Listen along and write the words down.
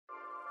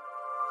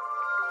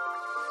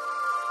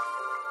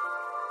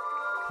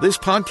This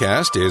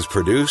podcast is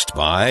produced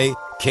by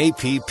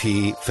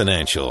KPP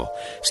Financial.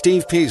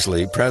 Steve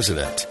Peasley,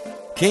 President.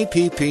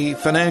 KPP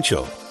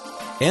Financial.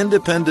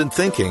 Independent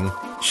thinking,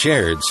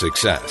 shared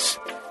success.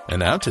 And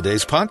now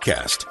today's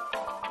podcast.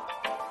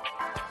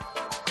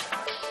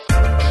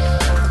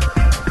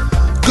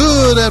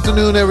 Good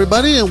afternoon,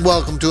 everybody, and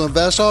welcome to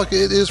Invest Talk.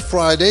 It is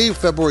Friday,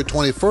 February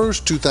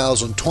 21st,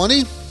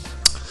 2020.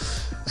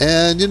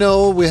 And,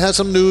 we had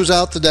some news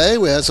out today.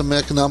 We had some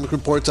economic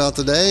reports out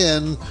today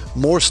and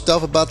more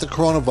stuff about the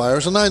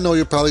coronavirus. And I know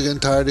you're probably getting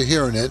tired of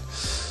hearing it,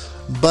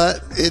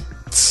 but it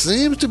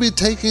seems to be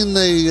taking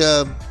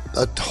a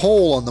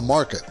toll on the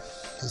market.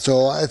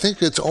 So I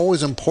think it's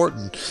always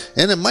important,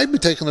 and it might be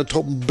taking a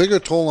bigger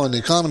toll on the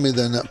economy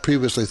than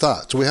previously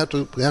thought. So we have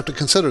to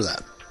consider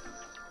that.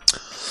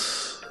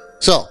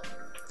 So,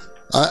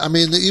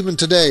 even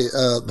today,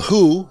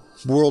 WHO,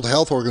 World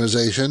Health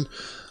Organization,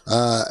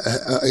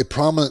 a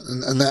prominent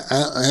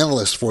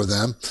analyst for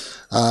them,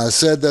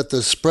 said that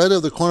the spread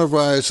of the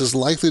coronavirus is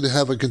likely to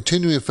have a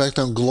continuing effect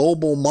on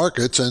global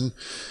markets and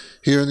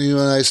here in the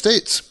United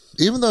States.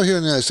 Even though here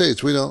in the United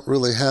States we don't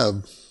really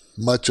have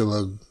much of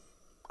a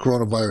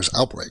coronavirus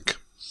outbreak.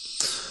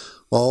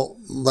 Well,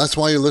 that's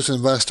why you listen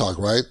to Invest Talk,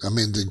 right?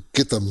 To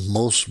get the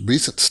most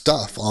recent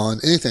stuff on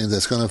anything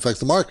that's going to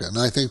affect the market. And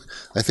I think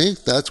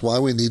that's why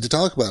we need to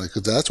talk about it,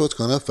 because that's what's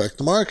going to affect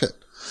the market.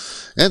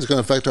 And it's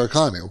going to affect our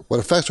economy. What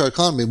affects our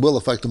economy will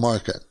affect the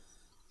market.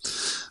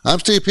 I'm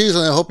Steve Peasley,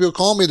 and I hope you'll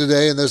call me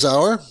today in this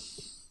hour.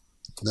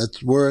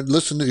 You're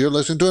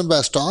listening to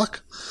Invest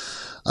Talk.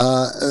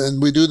 And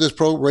we do this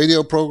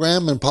radio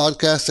program and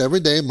podcast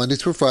every day, Monday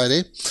through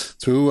Friday,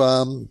 through,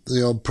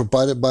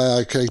 provided by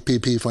our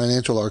KPP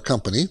Financial, our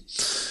company.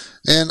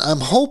 And I'm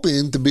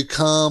hoping to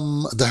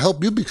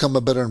help you become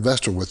a better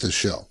investor with this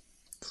show.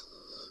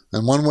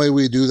 And one way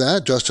we do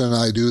that, Justin and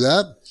I do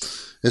that,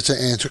 is to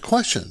answer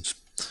questions.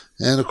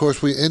 And of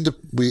course, we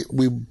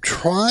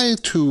try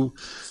to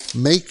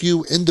make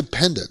you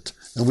independent,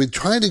 and we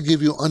try to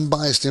give you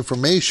unbiased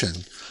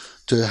information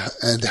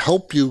and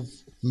help you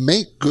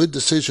make good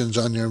decisions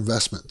on your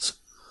investments.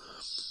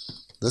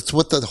 That's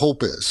what the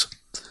hope is.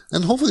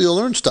 And hopefully you'll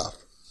learn stuff.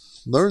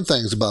 Learn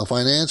things about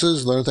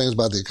finances, learn things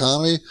about the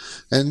economy.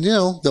 And,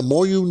 the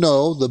more you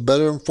know, the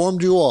better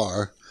informed you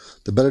are,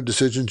 the better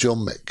decisions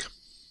you'll make.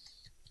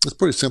 It's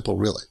pretty simple,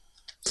 really.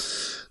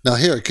 Now,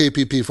 here at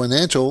KPP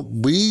Financial,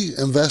 we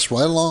invest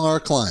right along our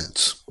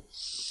clients.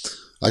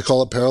 I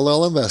call it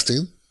parallel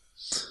investing.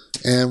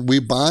 And we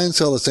buy and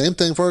sell the same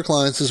thing for our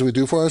clients as we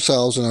do for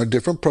ourselves in our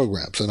different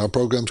programs. And our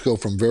programs go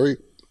from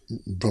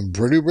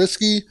pretty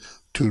risky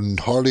to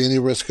hardly any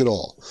risk at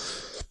all.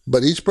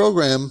 But each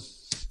program,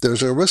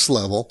 there's a risk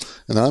level,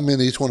 and I'm in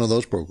each one of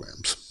those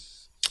programs.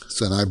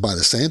 So I buy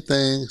the same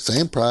thing,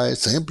 same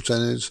price, same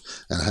percentage,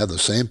 and have the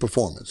same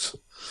performance.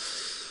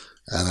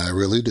 And I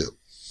really do.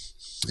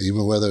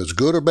 Even whether it's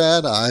good or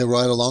bad, I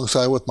ride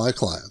alongside with my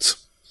clients.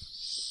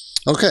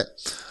 Okay.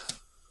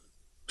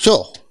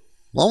 So,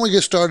 why don't we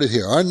get started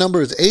here? Our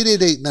number is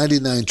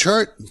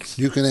 888-99-CHART.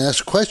 You can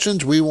ask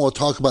questions. We will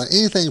talk about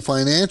anything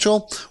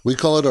financial. We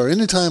call it our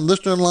Anytime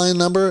Listener Line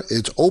number.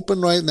 It's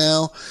open right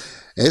now.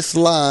 It's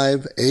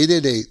live,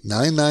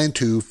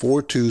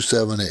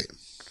 888-992-4278.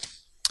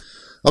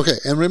 Okay,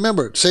 and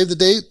remember, save the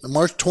date,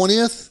 March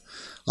 20th.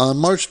 On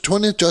March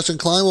 20th, Justin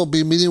Klein will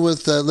be meeting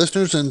with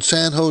listeners in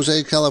San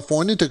Jose,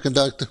 California to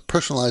conduct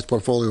personalized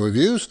portfolio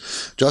reviews.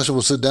 Justin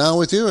will sit down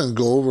with you and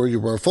go over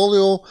your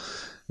portfolio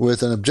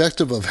with an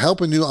objective of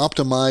helping you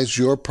optimize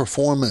your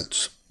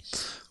performance.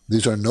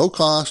 These are no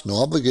cost,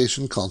 no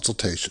obligation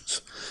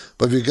consultations.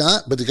 But you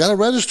got to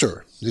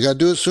register. You got to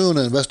do it soon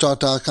at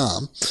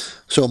investtalk.com.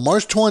 So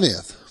March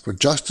 20th for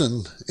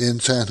Justin in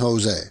San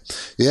Jose.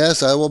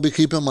 Yes, I will be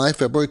keeping my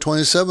February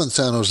 27th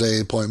San Jose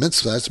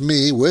appointments. That's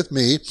with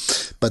me,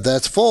 but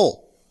that's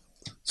full.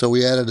 So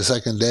we added a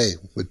second day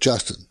with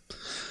Justin.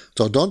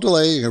 So don't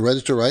delay. You can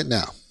register right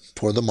now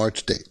for the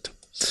March date.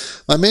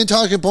 My main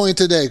talking point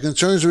today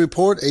concerns a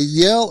report. A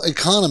Yale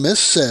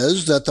economist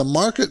says that the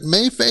market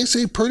may face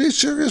a pretty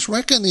serious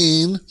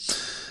reckoning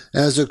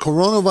as the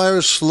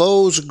coronavirus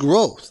slows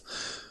growth.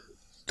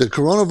 The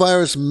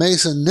coronavirus may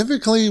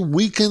significantly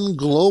weaken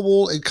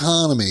global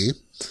economy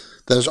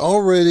that is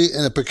already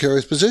in a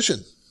precarious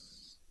position.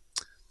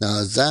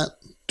 Now,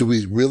 do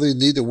we really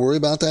need to worry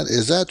about that?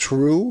 Is that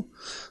true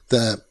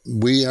that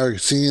we are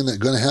seeing that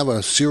going to have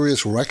a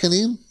serious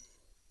reckoning?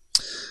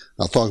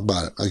 I'll talk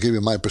about it. I'll give you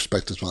my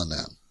perspectives on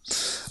that.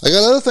 I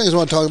got other things I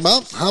want to talk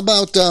about. How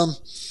about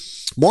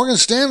Morgan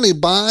Stanley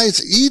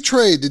buys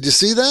E-Trade? Did you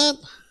see that?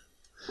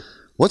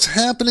 What's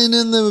happening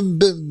in the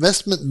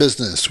investment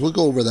business? We'll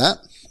go over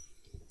that.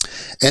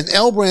 And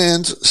L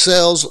Brands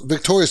sells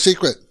Victoria's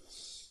Secret.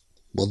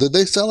 Well, did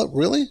they sell it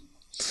really?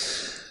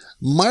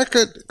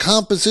 Market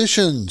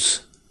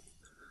compositions.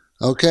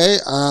 Okay,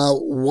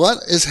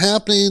 what is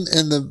happening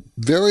in the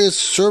various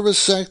service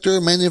sector,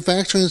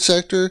 manufacturing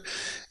sector,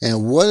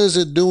 and what is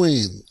it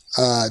doing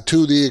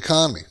to the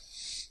economy?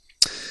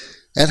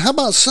 And how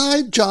about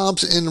side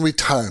jobs in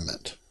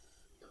retirement?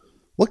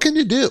 What can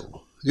you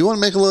do? You want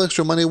to make a little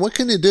extra money? What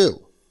can you do?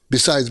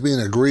 besides being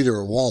a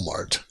greeter at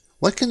Walmart?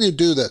 What can you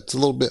do that's a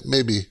little bit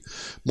maybe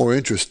more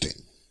interesting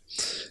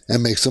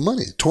and make some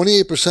money?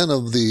 28%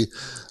 of the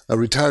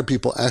retired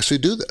people actually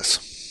do this.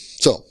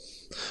 So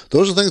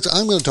those are things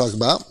I'm going to talk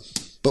about.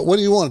 But what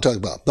do you want to talk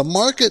about? The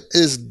market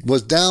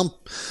was down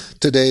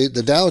today.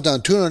 The Dow was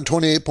down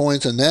 228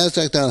 points, and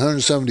NASDAQ down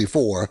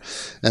 174,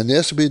 and the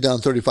S&P down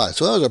 35.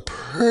 So that was a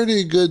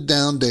pretty good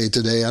down day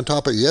today on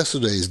top of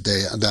yesterday's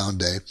down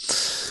day.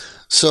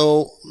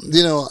 So,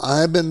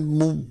 I've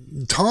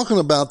been talking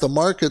about the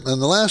market in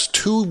the last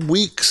 2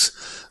 weeks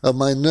of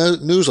my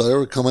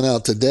newsletter coming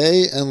out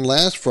today and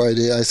last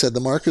Friday. I said the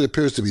market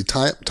appears to be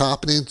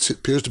topping,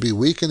 appears to be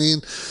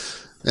weakening.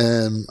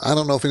 And I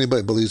don't know if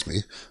anybody believes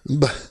me,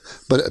 but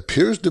it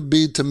appears to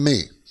be to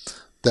me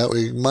that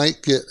we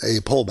might get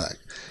a pullback.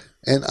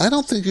 And I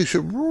don't think you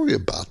should worry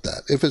about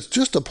that. If it's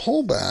just a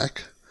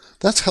pullback,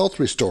 that's health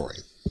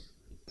restoring.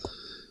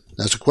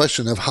 That's a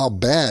question of how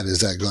bad is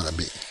that going to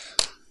be?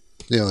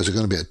 Is it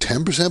going to be a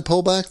 10%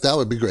 pullback? That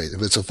would be great.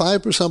 If it's a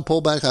 5%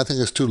 pullback, I think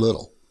it's too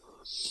little.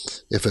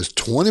 If it's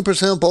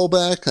 20%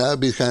 pullback, that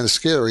would be kind of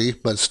scary,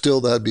 but still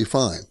that'd be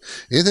fine.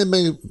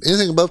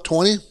 Anything above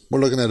 20, we're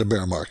looking at a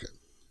bear market.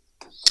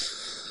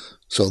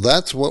 So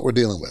that's what we're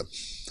dealing with.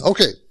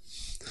 Okay.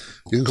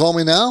 You can call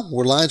me now.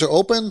 Where lines are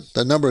open.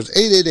 The number is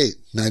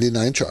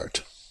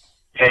 888-99-CHART.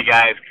 Hey,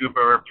 guys.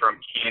 Cooper from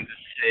Kansas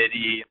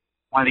City.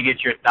 Wanted to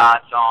get your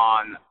thoughts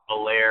on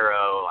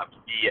Valero,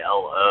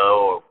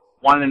 VLO.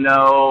 Wanted to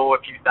know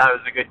if you thought it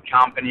was a good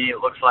company. It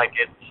looks like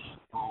it's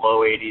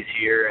low 80s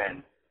here,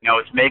 and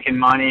it's making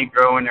money,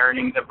 growing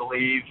earnings, I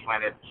believe,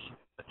 when it's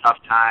a tough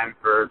time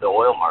for the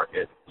oil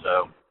market.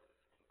 So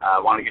I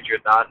want to get your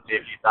thoughts, see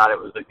if you thought it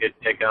was a good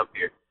pickup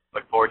here.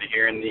 Look forward to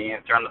hearing the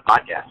answer on the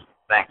podcast.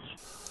 Thanks.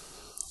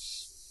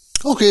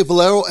 Okay,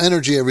 Valero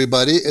Energy,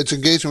 everybody. It's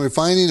engaged in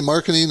refining and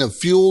marketing of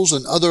fuels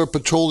and other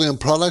petroleum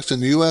products in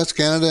the U.S.,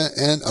 Canada,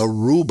 and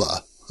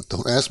Aruba.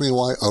 Don't ask me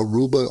why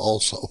Aruba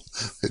also.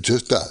 It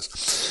just does.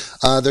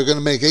 They're going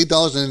to make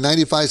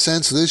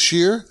 $8.95 this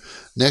year.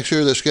 Next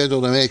year, they're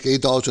scheduled to make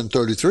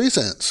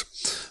 $8.33.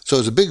 So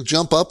it's a big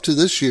jump up to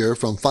this year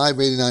from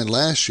 $5.89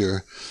 last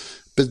year.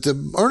 But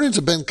the earnings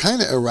have been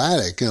kind of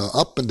erratic,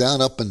 up and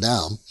down, up and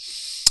down.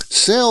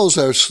 Sales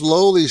are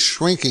slowly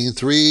shrinking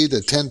 3 to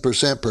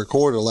 10% per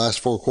quarter the last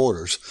 4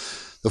 quarters.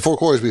 The 4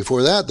 quarters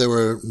before that, they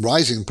were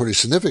rising pretty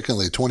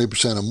significantly,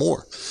 20% or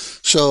more.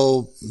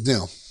 So,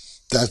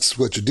 that's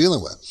what you're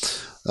dealing with.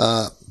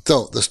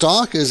 So the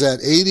stock is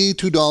at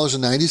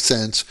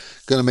 $82.90,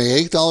 going to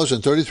make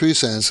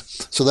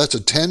 $8.33. So that's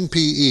a 10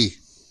 PE.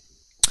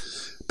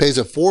 Pays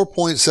a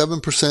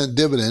 4.7%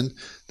 dividend.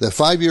 The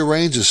 5-year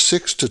range is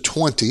 6 to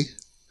 20.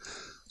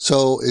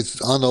 So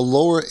it's on the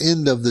lower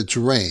end of its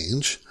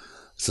range.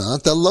 It's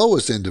not the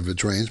lowest end of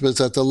its range, but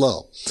it's at the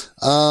low.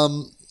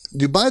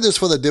 You buy this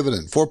for the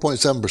dividend,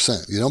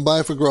 4.7%. You don't buy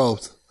it for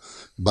growth.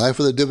 You buy it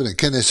for the dividend.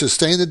 Can they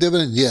sustain the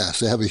dividend? Yes.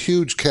 They have a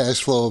huge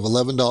cash flow of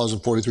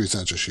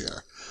 $11.43 a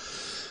share.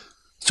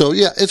 So,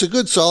 yeah, it's a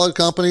good, solid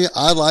company.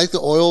 I like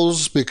the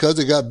oils because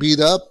they got beat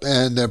up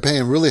and they're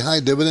paying really high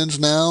dividends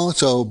now.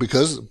 So,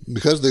 because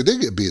they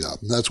did get beat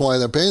up, that's why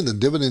they're paying. The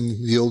dividend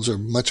yields are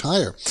much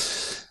higher.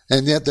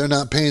 And yet they're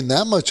not paying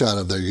that much out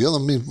of their yield.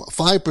 I mean,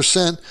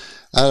 5%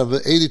 out of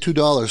an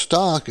 $82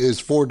 stock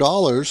is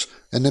 $4,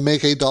 and they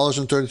make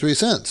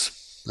 $8.33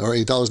 or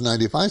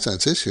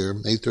 $8.95 this year.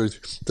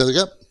 $8.33. So they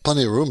got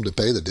plenty of room to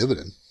pay the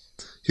dividend.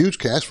 Huge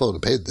cash flow to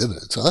pay the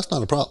dividend. So that's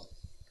not a problem.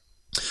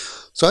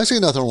 So I see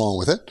nothing wrong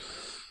with it.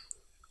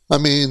 I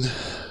mean,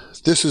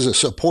 this is a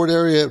support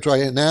area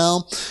right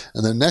now,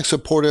 and the next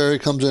support area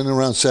comes in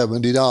around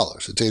 $70.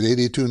 It's at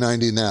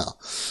 $82.90 now.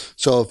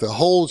 So if it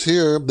holds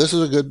here, this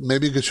is a good,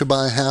 maybe you should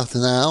buy half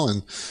now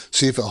and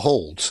see if it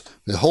holds.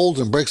 If it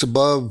holds and breaks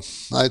above,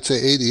 I'd say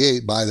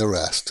 88, buy the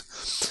rest.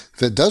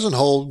 If it doesn't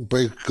hold,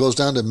 goes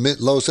down to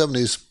low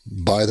 70s,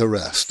 buy the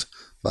rest.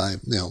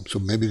 So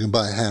maybe you can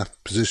buy a half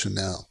position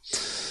now.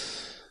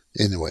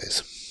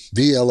 Anyways.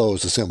 VLO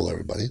is the symbol,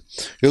 everybody.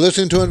 You're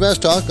listening to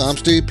Invest Talk. I'm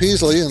Steve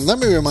Peasley, and let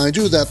me remind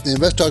you that the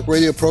Invest Talk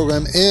radio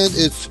program and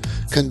its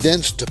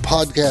condensed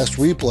podcast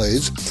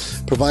replays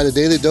provide a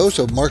daily dose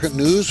of market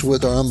news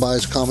with our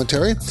unbiased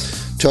commentary.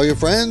 Tell your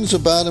friends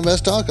about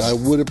Invest Talk. I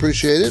would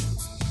appreciate it.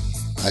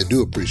 I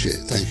do appreciate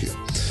it. Thank you.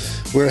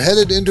 We're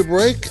headed into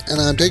break, and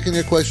I'm taking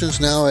your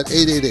questions now at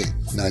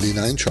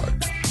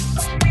 888-99-CHART.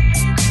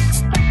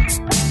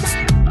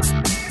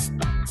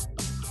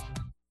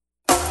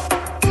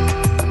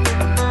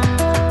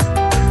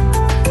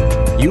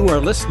 You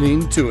are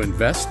listening to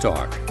Invest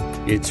Talk.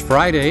 It's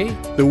Friday,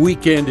 the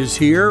weekend is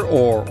here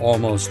or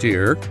almost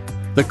here.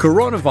 The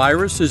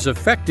coronavirus is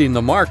affecting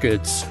the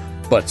markets,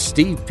 but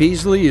Steve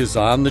Peasley is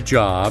on the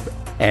job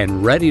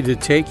and ready to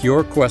take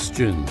your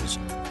questions.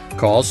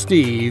 Call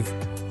Steve,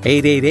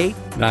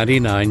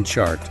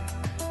 888-99-CHART.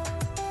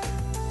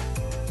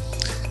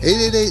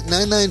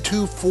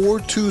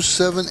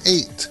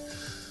 888-992-4278.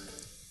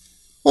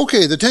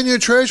 Okay, the 10-year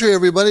Treasury,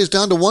 everybody, is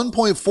down to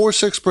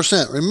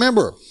 1.46%.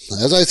 Remember,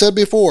 as I said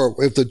before,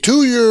 if the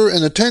 2-year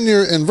and the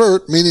 10-year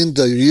invert, meaning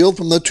the yield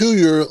from the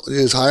 2-year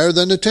is higher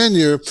than the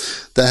 10-year,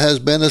 that has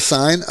been a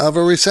sign of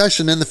a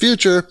recession in the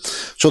future.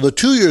 So the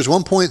 2-year is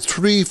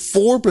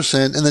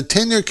 1.34%, and the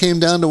 10-year came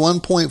down to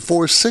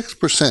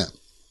 1.46%.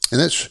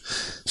 And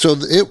so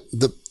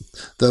the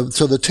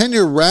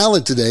 10-year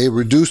rallied today,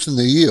 reducing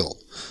the yield.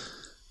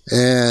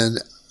 And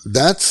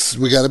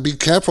we got to be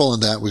careful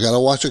on that. We got to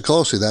watch it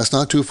closely. That's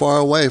not too far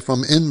away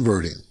from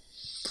inverting.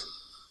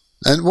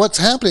 And what's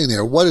happening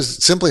there, what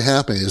is simply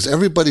happening is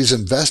everybody's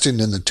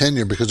investing in the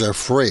 10-year because they're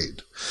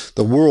afraid.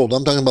 The world,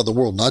 I'm talking about the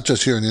world, not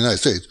just here in the United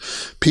States.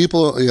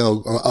 People,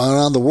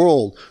 around the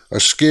world are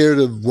scared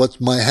of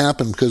what might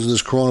happen because of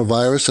this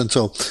coronavirus. And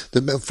so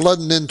they've been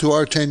flooding into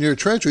our 10-year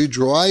treasury,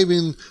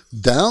 driving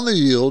down the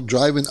yield,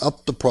 driving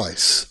up the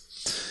price.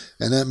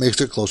 And that makes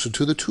it closer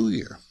to the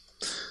 2-year.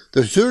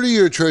 The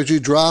 30-year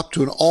treasury dropped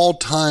to an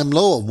all-time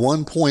low of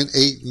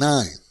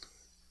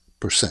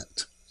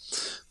 1.89%.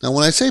 Now,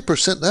 when I say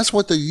percent, that's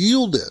what the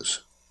yield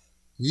is.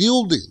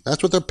 Yielding.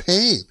 That's what they're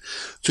paying.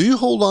 So you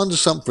hold on to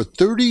something for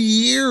 30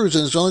 years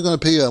and it's only going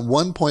to pay a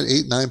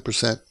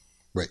 1.89%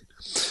 rate.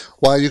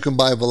 While you can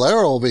buy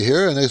Valero over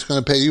here and it's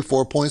going to pay you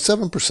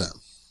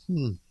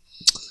 4.7%.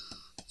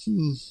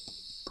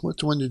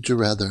 Which one would you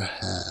rather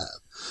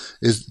have?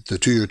 Is the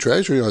 2-year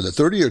treasury or the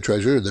 30-year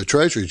treasury? The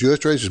treasuries, U.S.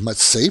 treasury is much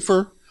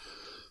safer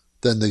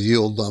than the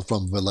yield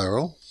from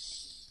Valero.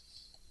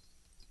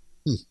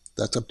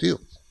 That's up to you.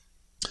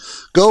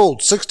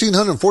 Gold,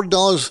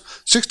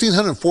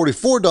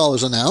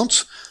 $1,644 an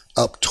ounce,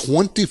 up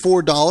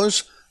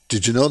 $24.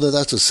 Did you know that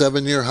that's a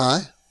 7-year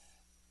high?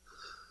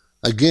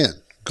 Again,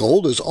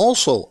 gold is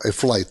also a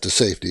flight to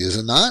safety, is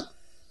it not?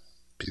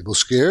 People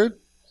scared?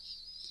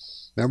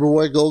 Remember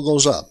why gold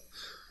goes up?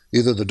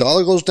 Either the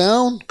dollar goes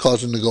down,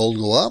 causing the gold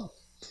to go up,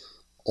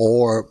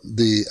 or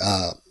the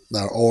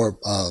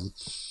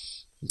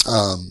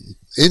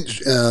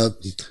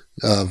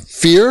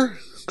fear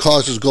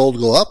causes gold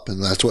to go up,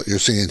 and that's what you're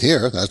seeing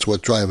here. That's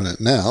what's driving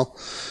it now.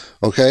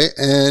 Okay,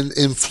 and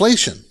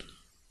inflation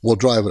will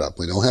drive it up.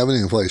 We don't have any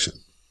inflation.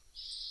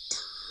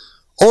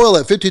 Oil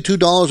at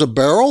 $52 a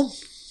barrel,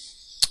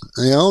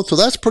 so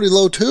that's pretty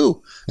low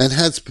too, and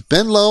has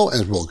been low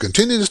and will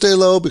continue to stay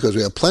low because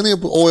we have plenty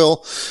of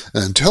oil.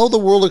 And until the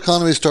world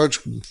economy starts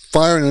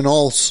firing in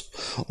all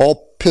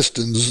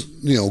pistons,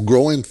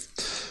 growing,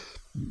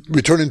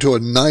 returning to a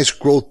nice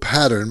growth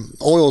pattern,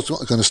 oil is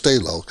going to stay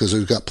low because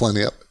we've got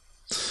plenty of it.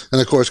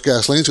 And of course,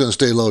 gasoline is going to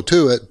stay low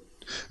too.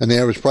 And the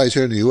average price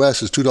here in the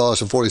U.S. is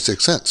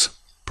 $2.46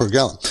 per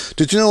gallon.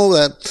 Did you know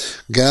that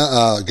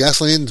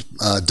gasoline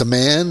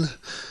demand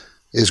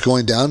is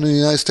going down in the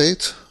United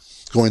States?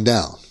 Going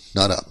down,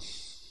 not up.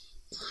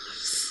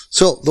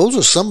 So those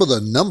are some of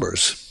the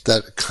numbers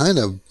that kind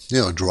of,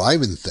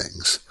 driving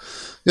things.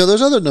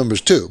 There's other numbers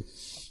too.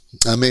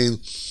 I mean,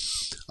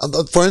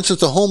 for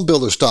instance, the home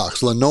builder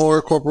stocks,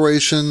 Lenore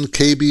Corporation,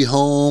 KB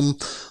Home,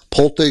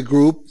 Pulte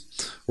Group,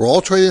 we're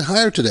all trading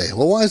higher today.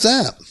 Well, why is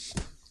that?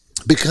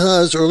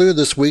 Because earlier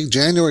this week,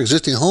 January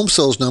existing home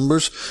sales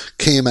numbers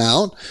came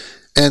out,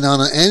 and on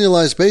an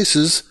annualized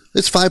basis,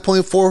 it's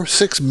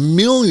 5.46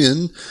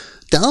 million,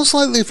 down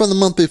slightly from the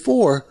month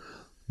before,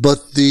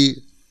 but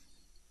the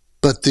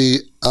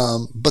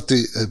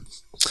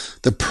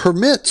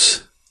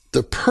permits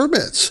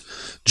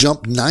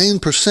jumped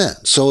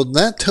 9%. So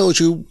that tells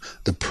you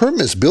the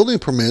building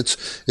permits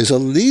is a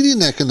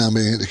leading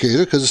economic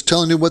indicator because it's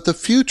telling you what the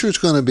future is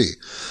going to be.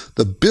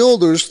 The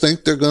builders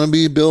think they're going to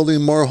be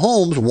building more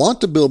homes,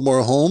 want to build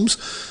more homes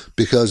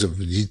because if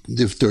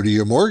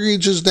 30-year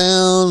mortgage is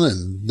down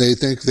and they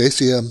think they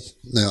see a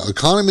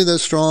economy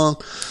that's strong.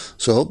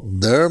 So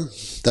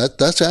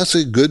that's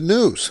actually good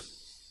news.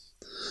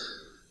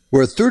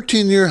 We're at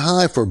 13-year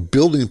high for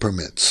building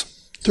permits.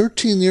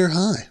 13-year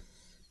high.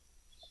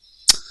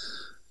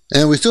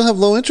 And we still have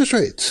low interest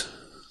rates.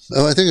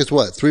 I think it's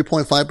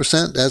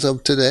 3.5% as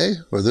of today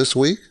or this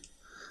week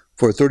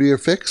for a 30-year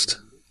fixed?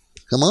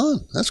 Come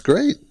on, that's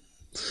great.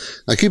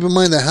 Now keep in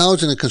mind that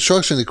housing and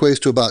construction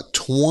equates to about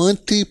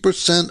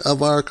 20%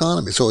 of our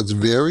economy. So it's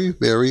very,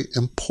 very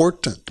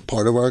important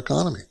part of our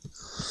economy.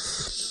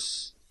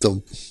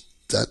 So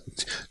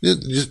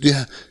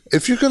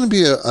if you're going to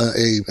be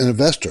an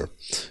investor,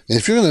 and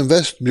if you're going to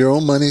invest your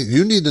own money,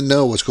 you need to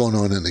know what's going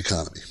on in the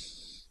economy.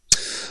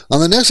 On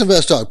the next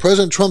Invest Talk,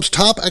 President Trump's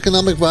top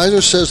economic advisor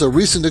says the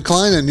recent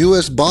decline in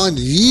U.S. bond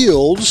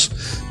yields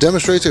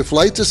demonstrates a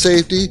flight to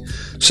safety,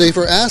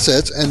 safer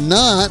assets, and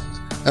not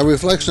a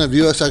reflection of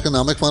U.S.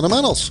 economic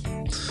fundamentals.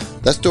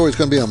 That story's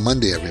going to be on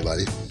Monday,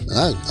 everybody.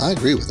 And I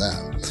agree with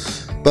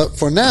that. But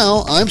for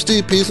now, I'm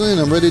Steve Peasley, and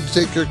I'm ready to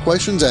take your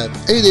questions at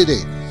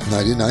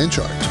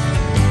 888-99-CHART.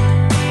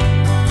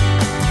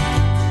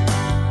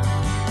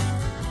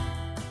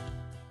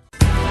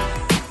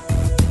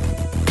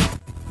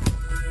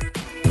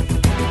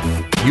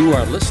 You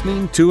are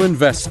listening to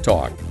Invest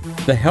Talk.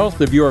 The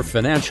health of your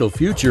financial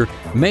future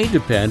may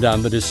depend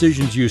on the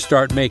decisions you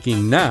start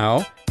making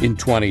now in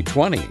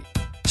 2020.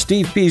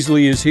 Steve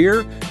Peasley is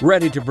here,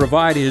 ready to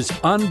provide his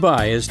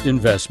unbiased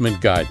investment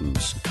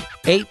guidance.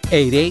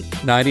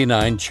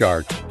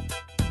 888-99-CHART.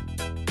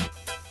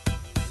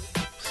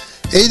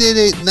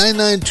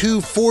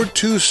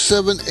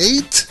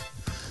 888-992-4278.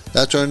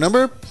 That's our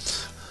number.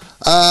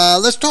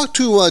 Let's talk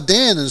to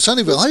Dan in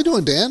Sunnyvale. How you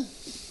doing, Dan?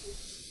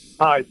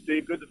 Hi,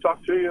 Steve. Good to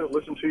talk to you.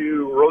 Listen to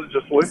you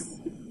religiously.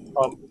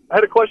 I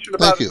had a question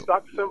about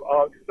stock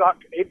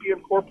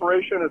APM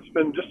Corporation. It's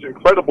been just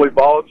incredibly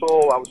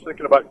volatile. I was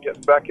thinking about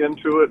getting back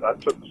into it. I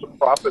took some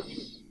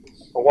profits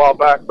a while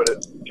back, but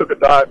it took a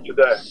dive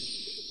today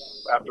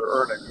after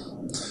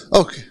earnings.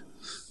 Okay,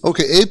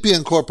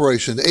 APN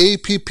Corporation,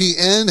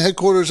 APPN,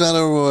 headquarters out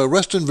of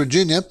Reston,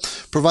 Virginia,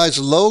 provides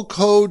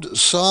low-code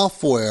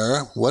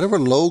software, whatever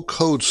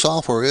low-code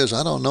software is,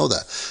 I don't know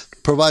that,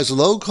 provides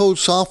low-code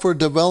software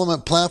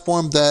development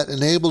platform that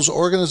enables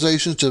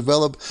organizations to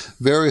develop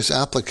various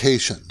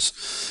applications.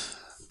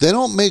 They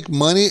don't make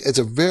money. It's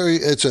a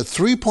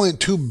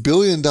 $3.2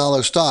 billion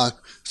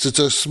stock. So it's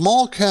a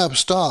small cap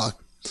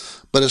stock,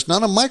 but it's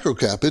not a micro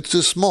cap. It's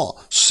just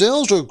small.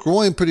 Sales are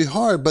growing pretty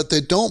hard, but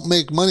they don't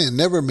make money and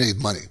never made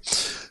money.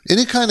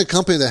 Any kind of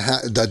company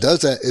that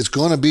does that is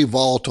going to be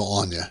volatile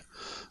on you.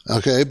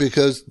 Okay,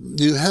 because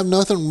you have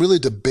nothing really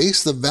to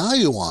base the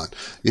value on.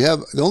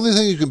 The only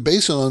thing you can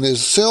base it on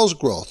is sales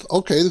growth.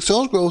 Okay, the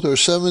sales growth are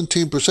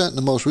 17% in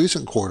the most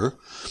recent quarter,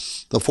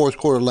 the fourth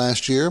quarter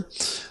last year.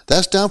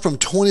 That's down from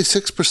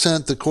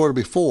 26% the quarter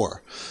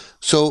before.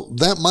 So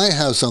that might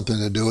have something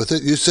to do with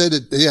it. You said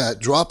it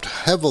dropped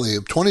heavily,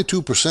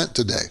 22%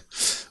 today.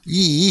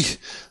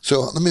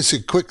 So let me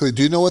see quickly.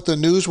 Do you know what the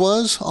news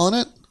was on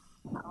it?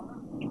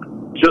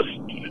 Just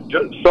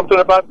something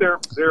about their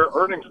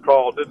earnings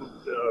call.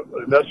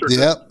 Investors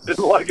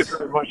didn't like it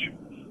very much.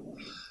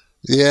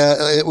 Yeah,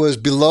 it was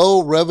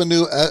below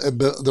revenue.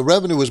 The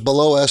revenue was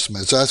below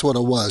estimates. That's what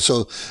it was.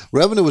 So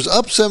revenue was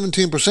up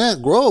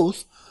 17%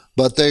 growth,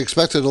 but they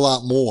expected a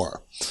lot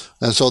more.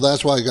 And so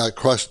that's why it got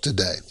crushed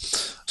today.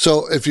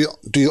 So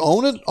do you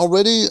own it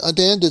already,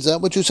 Dan? Is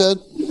that what you said?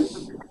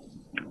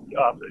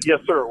 Yes,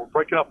 sir. We're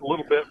breaking up a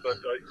little bit, but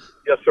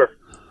yes, sir.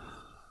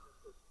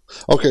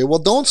 Okay, well,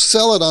 don't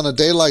sell it on a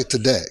day like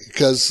today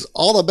because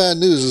all the bad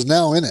news is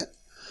now in it.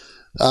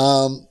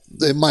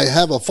 They might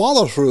have a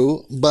follow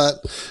through,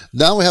 but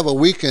now we have a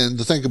weekend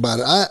to think about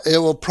it. It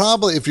will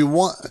probably, if you're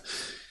going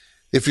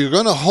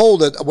to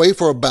hold it, wait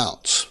for a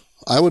bounce.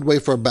 I would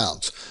wait for a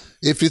bounce.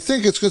 If you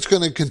think it's just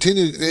going to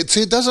continue,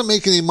 it doesn't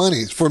make any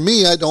money. For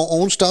me, I don't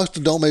own stocks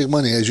that don't make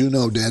money, as you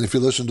know, Dan, if you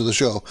listen to the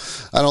show.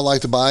 I don't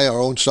like to buy or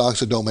own stocks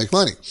that don't make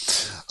money.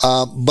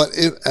 But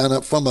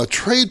from a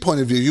trade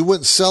point of view, you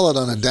wouldn't sell it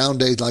on a down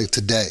day like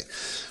today.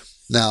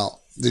 Now,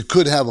 it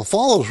could have a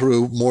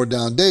follow-through, more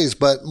down days,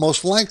 but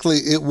most likely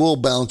it will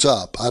bounce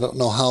up. I don't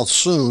know how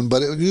soon,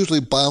 but it usually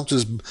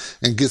bounces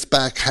and gets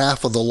back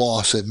half of the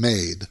loss it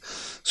made.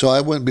 So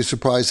I wouldn't be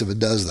surprised if it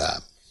does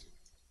that.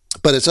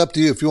 But it's up to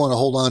you if you want to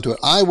hold on to it.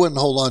 I wouldn't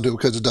hold on to it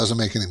because it doesn't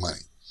make any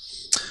money.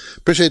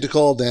 Appreciate the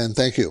call, Dan.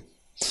 Thank you.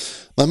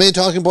 My main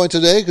talking point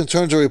today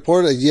concerns a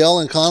report. A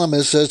Yale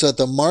economist says that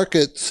the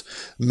markets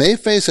may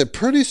face a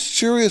pretty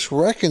serious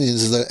reckoning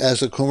as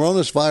the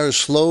coronavirus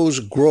slows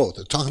growth.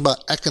 They're talking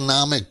about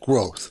economic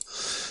growth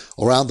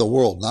around the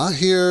world. Not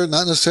here,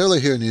 not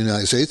necessarily here in the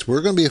United States.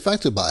 We're going to be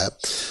affected by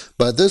it.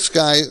 But this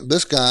guy,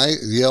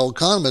 Yale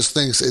economist,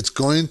 thinks it's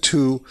going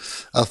to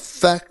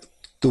affect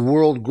the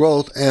world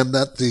growth, and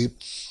that the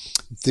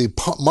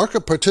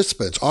market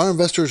participants, our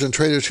investors and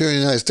traders here in the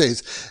United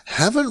States,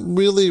 haven't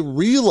really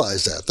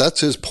realized that.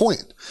 That's his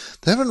point.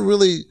 They haven't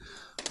really,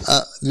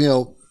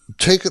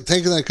 taken that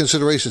into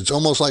consideration. It's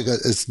almost like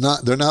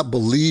they're not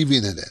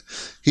believing in it.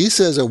 He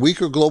says a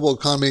weaker global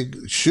economy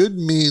should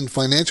mean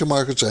financial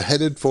markets are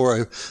headed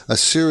for a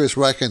serious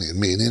reckoning,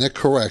 meaning a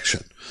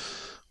correction.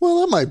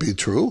 Well, that might be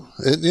true,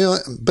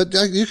 but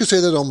you can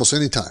say that almost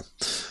any time.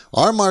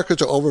 Our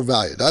markets are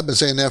overvalued. I've been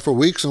saying that for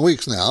weeks and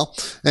weeks now,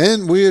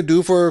 and we are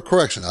due for a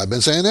correction. I've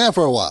been saying that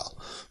for a while.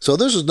 So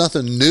this is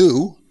nothing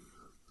new.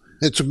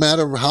 It's a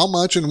matter of how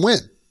much and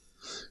when.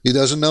 He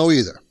doesn't know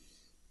either.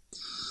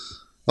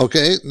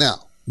 Okay,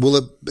 now,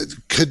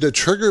 could the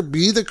trigger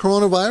be the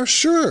coronavirus?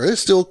 Sure, it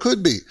still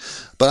could be.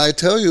 But I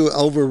tell you,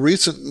 over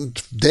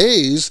recent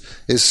days,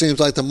 it seems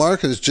like the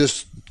market has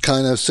just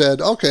kind of said,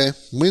 okay,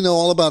 we know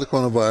all about the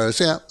coronavirus.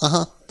 Yeah,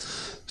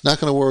 It's not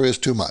going to worry us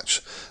too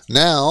much.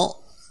 Now,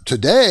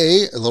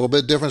 today, a little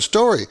bit different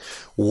story.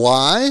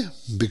 Why?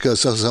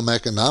 Because of some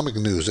economic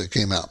news that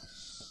came out.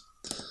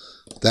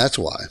 That's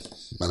why.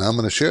 And I'm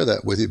going to share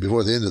that with you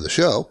before the end of the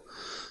show.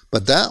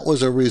 But that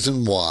was a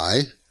reason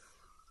why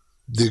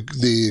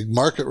the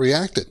market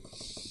reacted.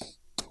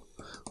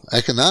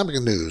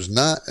 Economic news,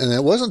 and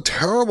it wasn't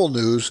terrible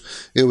news.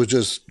 It was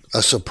just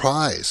a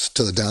surprise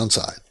to the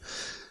downside.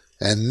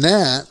 And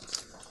that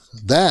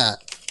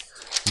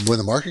when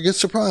the market gets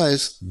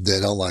surprised, they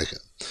don't like it.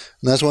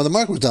 And that's why the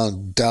market was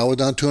down. Dow was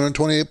down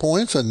 228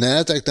 points, and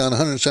NASDAQ down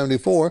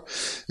 174,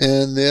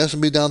 and the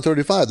S&P down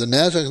 35. The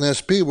NASDAQ and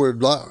S&P were,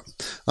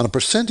 on a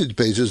percentage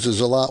basis, is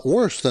a lot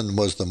worse than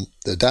was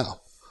the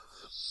Dow.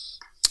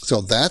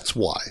 So that's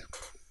why.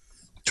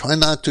 Try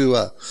not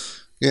to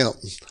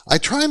I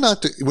try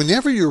not to,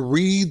 whenever you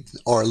read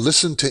or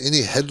listen to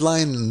any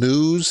headline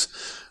news,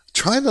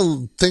 try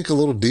to think a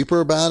little deeper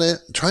about it.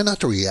 Try not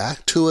to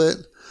react to it.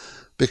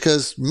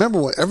 Because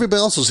remember, what everybody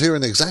else is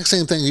hearing the exact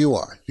same thing you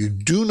are. You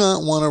do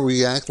not want to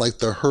react like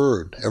the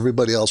herd.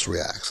 Everybody else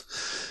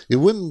reacts.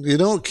 You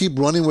don't keep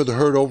running with the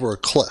herd over a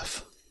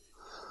cliff.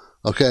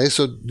 Okay,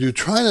 so you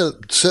try to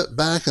sit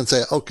back and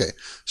say, okay,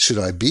 should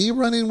I be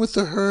running with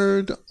the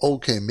herd?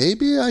 Okay,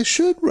 maybe I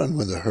should run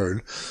with the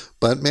herd,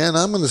 but man,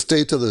 I'm going to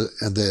stay to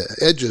the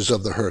edges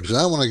of the herd because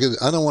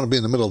I don't want to be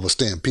in the middle of a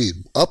stampede,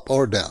 up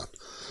or down.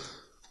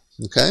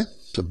 Okay,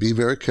 so be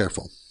very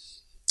careful.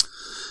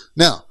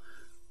 Now,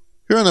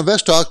 here on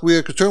Invest Talk, we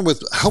are concerned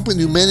with helping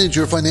you manage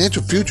your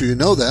financial future. You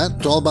know that.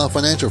 It's all about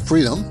financial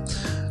freedom.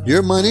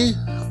 Your money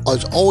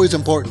is always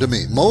important to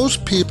me.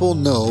 Most people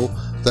know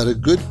that a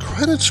good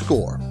credit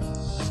score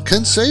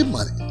can save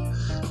money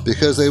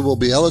because they will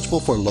be eligible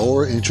for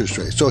lower interest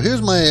rates. So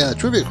here's my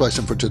trivia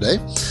question for today.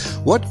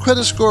 What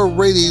credit score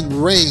rating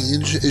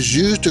range is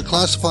used to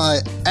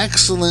classify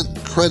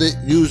excellent credit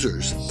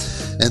users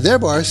and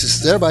thereby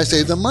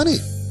save them money?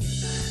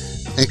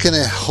 And can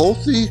a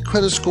healthy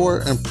credit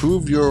score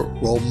improve your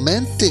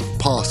romantic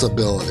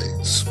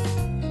possibilities?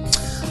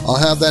 I'll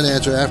have that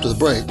answer after the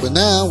break. But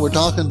now we're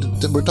talking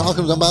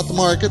about the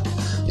market.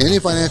 Any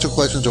financial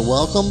questions are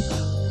welcome.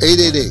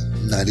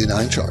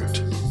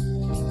 888-99-CHART.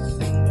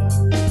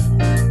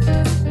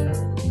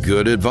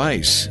 Good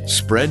advice.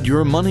 Spread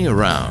your money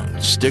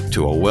around. Stick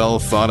to a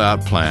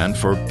well-thought-out plan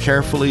for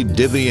carefully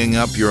divvying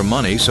up your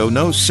money so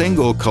no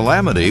single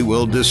calamity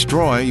will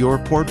destroy your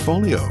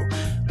portfolio.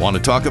 Want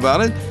to talk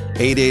about it?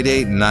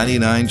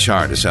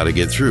 888-99-CHART is how to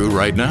get through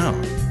right now.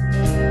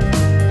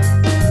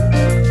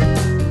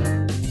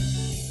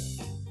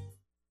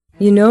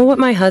 You know what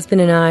my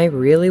husband and I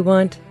really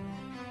want?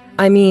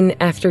 I mean,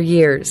 after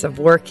years of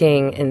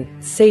working and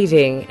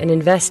saving and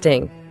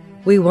investing,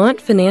 we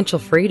want financial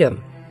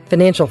freedom.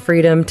 Financial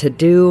freedom to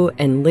do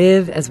and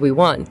live as we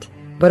want.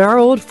 But our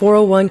old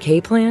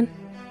 401k plan?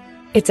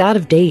 It's out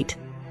of date.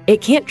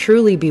 It can't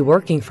truly be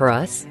working for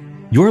us.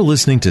 You're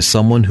listening to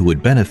someone who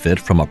would benefit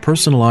from a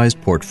personalized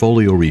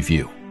portfolio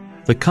review,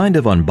 the kind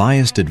of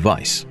unbiased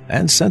advice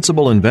and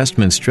sensible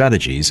investment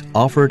strategies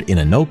offered in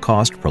a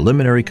no-cost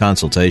preliminary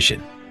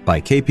consultation by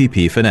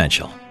KPP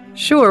Financial.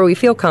 Sure, we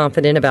feel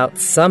confident about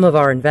some of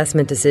our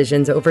investment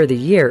decisions over the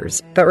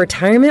years, but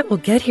retirement will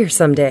get here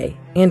someday,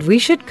 and we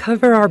should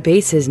cover our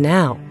bases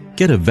now.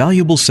 Get a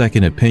valuable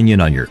second opinion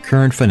on your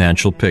current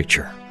financial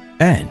picture.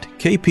 And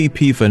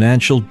KPP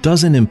Financial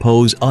doesn't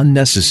impose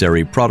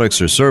unnecessary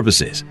products or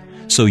services,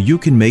 so you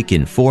can make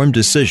informed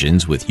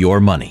decisions with your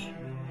money.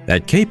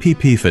 At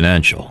KPP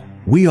Financial,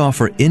 we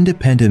offer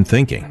independent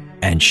thinking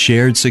and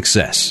shared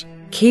success.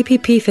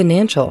 KPP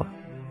Financial.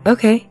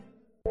 Okay.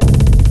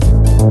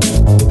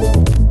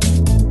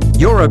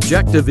 Your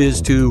objective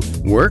is to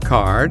work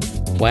hard,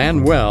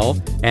 plan well,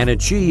 and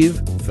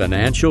achieve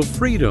financial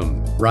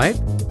freedom, right?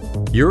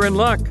 You're in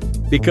luck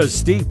because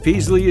Steve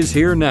Peasley is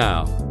here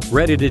now,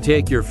 ready to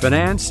take your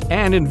finance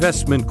and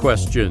investment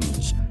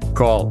questions.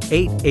 Call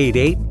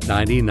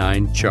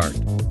 888-99-CHART.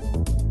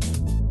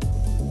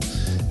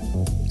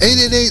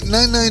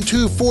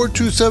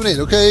 888-992-4278.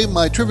 Okay,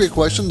 my trivia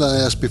question that I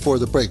asked before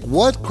the break.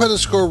 What credit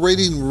score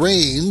rating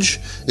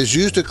range is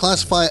used to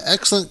classify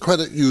excellent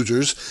credit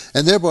users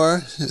and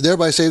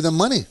thereby save them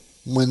money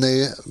when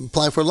they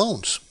apply for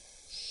loans?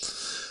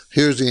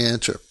 Here's the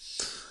answer.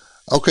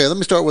 Okay, let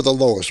me start with the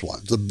lowest one,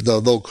 the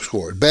low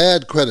score.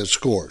 Bad credit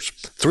scores,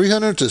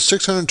 300 to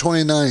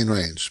 629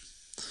 range.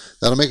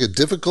 That'll make it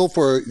difficult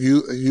for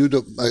you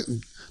to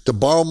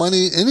borrow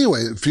money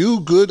anyway. Few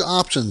good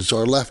options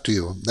are left to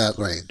you in that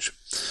range.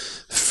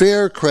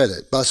 Fair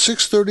credit, about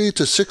 630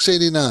 to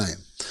 689.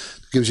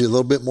 Gives you a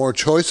little bit more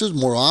choices,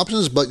 more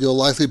options, but you'll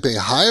likely pay a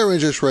higher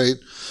interest rate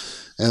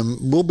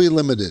and will be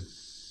limited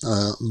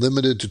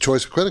to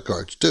choice of credit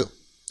cards too.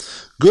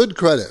 Good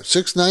credit,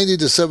 690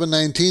 to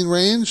 719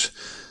 range,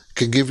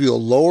 can give you a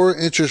lower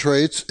interest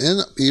rates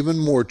and even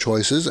more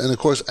choices. And of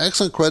course,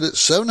 excellent credit,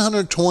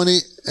 720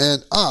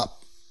 and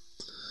up,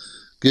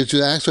 gives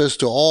you access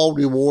to all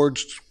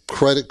rewards,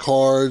 credit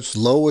cards,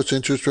 lowest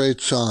interest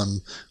rates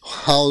on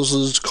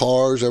houses,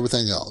 cars,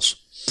 everything else.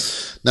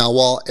 Now,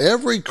 while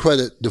every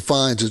credit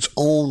defines its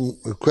own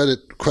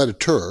creditor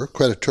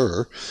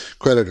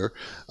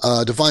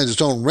defines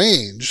its own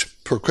range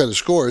for credit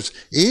scores,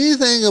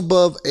 anything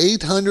above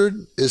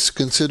 800 is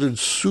considered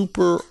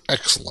super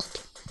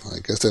excellent. I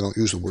guess they don't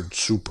use the word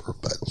super,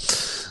 but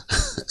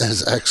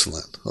as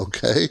excellent,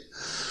 okay?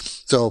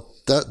 So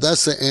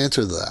that's the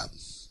answer to that.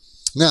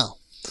 Now,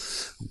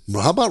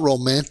 how about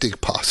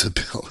romantic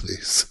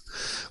possibilities?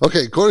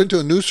 Okay, according to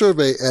a new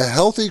survey, a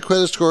healthy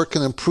credit score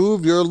can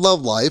improve your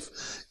love life.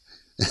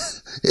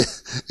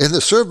 In the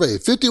survey,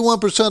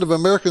 51% of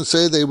Americans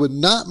say they would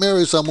not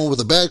marry someone with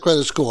a bad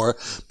credit score,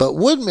 but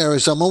would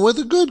marry someone with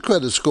a good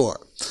credit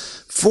score.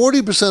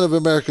 40% of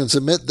Americans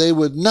admit they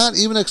would not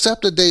even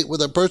accept a date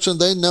with a person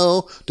they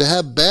know to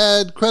have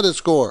bad credit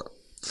score.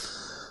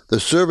 The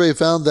survey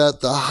found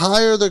that the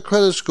higher the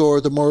credit score,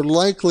 the more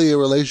likely a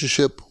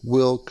relationship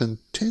will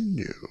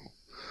continue.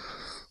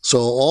 So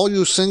all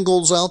you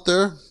singles out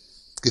there,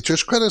 get your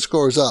credit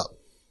scores up.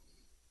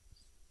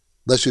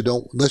 Unless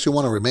you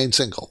want to remain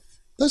single.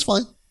 That's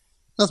fine.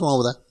 Nothing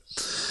wrong with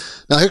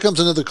that. Now here comes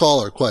another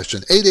caller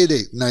question.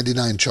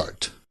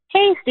 888-99-CHART.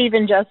 Hey, Steve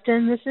and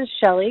Justin. This is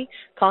Shelley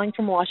calling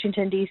from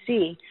Washington,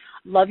 D.C.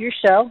 Love your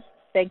show.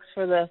 Thanks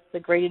for the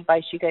great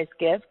advice you guys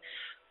give.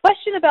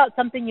 Question about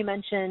something you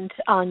mentioned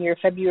on your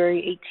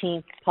February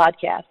 18th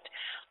podcast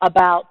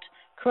about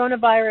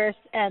coronavirus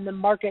and the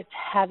markets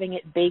having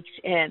it baked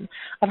in.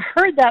 I've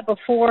heard that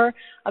before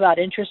about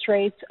interest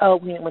rates.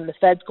 When the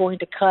Fed's going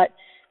to cut,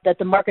 that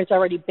the market's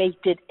already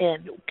baked it in.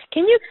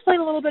 Can you explain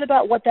a little bit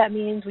about what that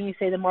means when you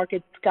say the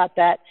market's got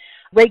that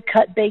rate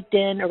cut baked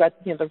in, or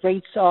that the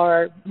rates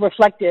are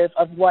reflective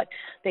of what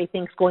they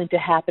think is going to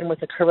happen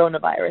with the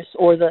coronavirus,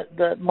 or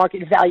the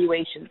market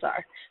valuations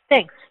are?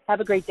 Thanks.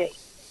 Have a great day.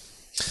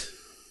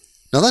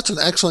 Now that's an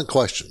excellent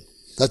question.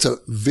 That's a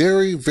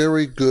very,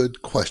 very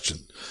good question.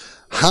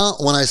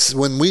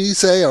 When we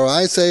say, or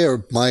I say,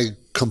 or my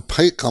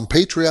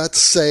compatriots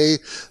say,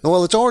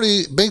 well, it's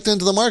already baked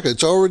into the market.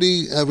 It's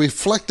already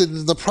reflected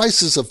in the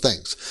prices of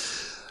things.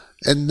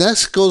 And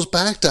this goes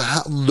back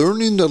to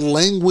learning the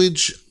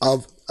language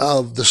of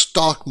the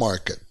stock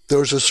market.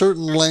 There's a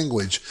certain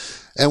language.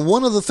 And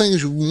one of the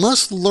things you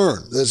must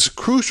learn that's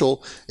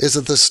crucial is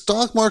that the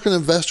stock market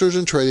investors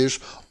and traders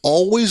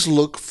always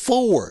look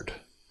forward.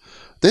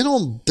 They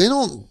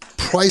don't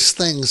price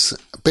things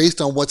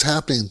based on what's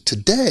happening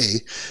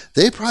today.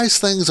 They price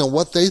things on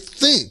what they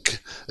think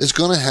is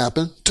going to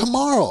happen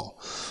tomorrow.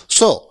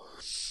 So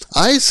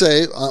I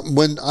say, I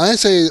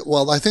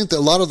think that a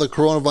lot of the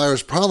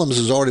coronavirus problems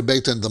is already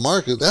baked into the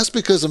market. That's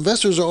because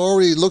investors are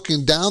already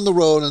looking down the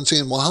road and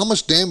saying, well, how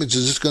much damage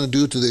is this going to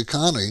do to the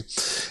economy?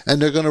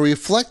 And they're going to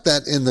reflect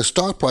that in the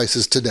stock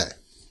prices today.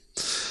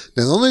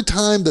 Now, the only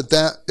time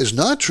that is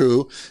not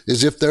true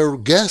is if their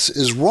guess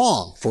is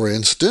wrong. For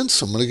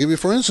instance, I'm going to give you,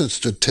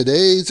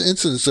 today's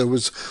instance, there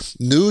was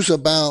news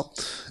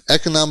about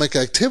economic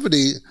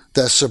activity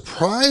that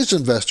surprised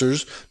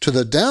investors to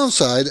the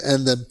downside,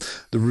 and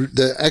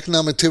the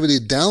economic activity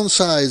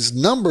downside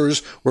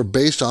numbers were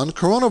based on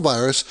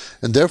coronavirus,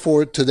 and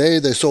therefore today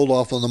they sold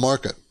off on the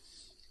market.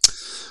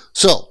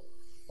 So,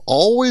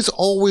 always,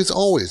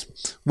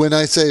 when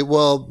I say,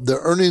 well, the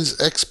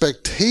earnings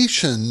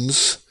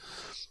expectations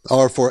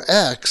are for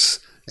X,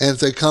 and if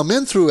they come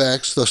in through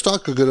X, the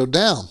stock could go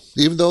down,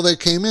 even though they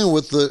came in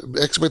with the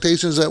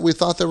expectations that we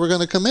thought they were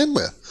going to come in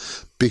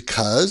with,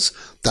 because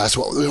that's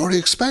what we already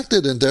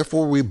expected, and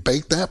therefore we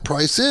baked that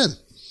price in.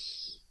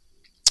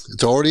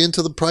 It's already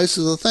into the price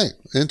of the thing,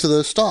 into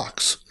the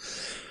stocks.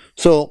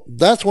 So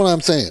that's what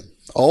I'm saying.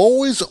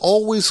 Always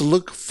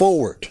look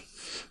forward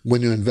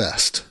when you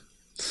invest.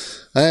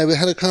 I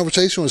had a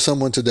conversation with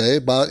someone today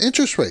about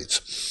interest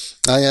rates.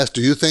 I asked,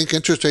 do you think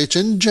interest rates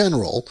in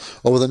general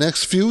over the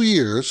next few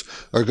years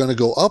are going to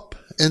go up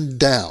and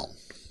down?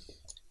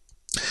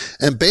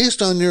 And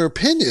based on your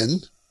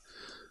opinion,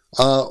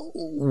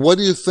 what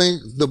do you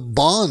think the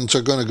bonds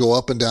are going to go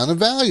up and down in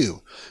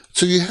value?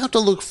 So you have to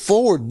look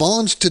forward.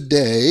 Bonds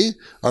today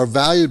are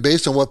valued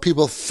based on what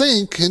people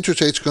think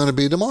interest rates are going to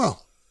be tomorrow,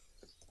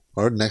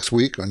 or next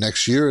week, or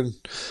next year, and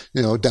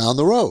down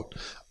the road.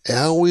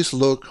 Always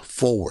look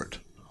forward.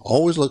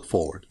 Always look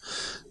forward.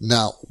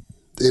 Now,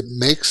 it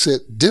makes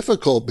it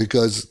difficult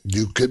because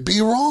you could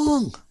be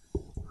wrong.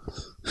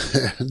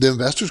 The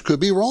investors could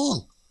be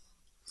wrong.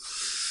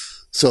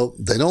 So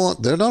they're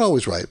not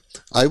always right.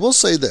 I will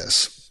say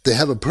this. They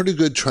have a pretty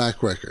good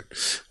track record.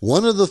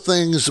 One of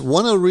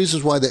the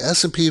reasons why the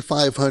S&P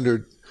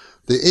 500,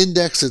 the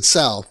index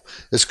itself,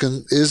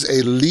 is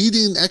a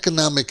leading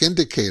economic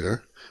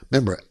indicator.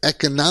 Remember,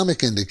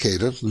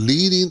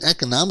 leading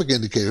economic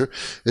indicator,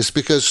 is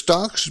because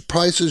stock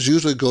prices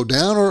usually go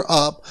down or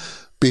up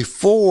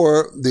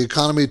before the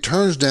economy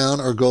turns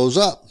down or goes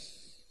up.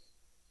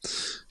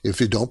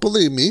 If you don't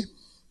believe me,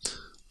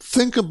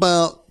 think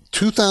about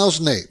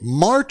 2008.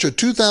 March of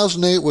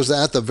 2008 was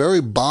at the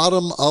very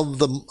bottom of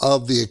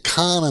the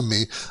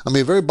economy.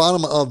 Very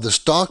bottom of the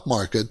stock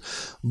market,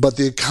 but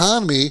the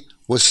economy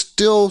was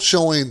still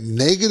showing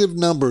negative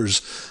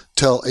numbers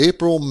till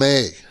April,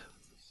 May.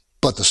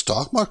 But the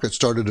stock market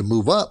started to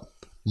move up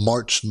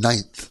March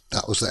 9th.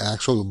 That was the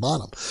actual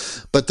bottom.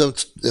 But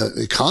the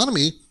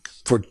economy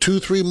for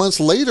 2-3 months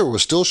later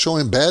was still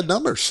showing bad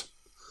numbers.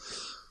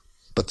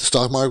 But the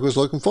stock market was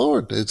looking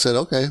forward. It said,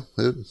 okay,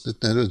 it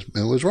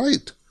was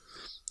right.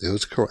 It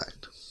was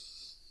correct.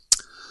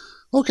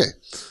 Okay.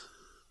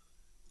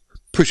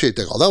 Appreciate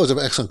that call. That was an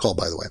excellent call,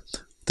 by the way.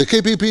 The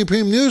KPP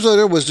Premium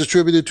Newsletter was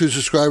distributed to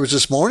subscribers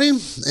this morning,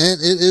 and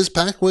it is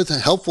packed with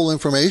helpful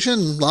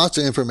information, lots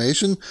of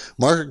information.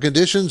 Market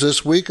conditions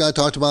this week, I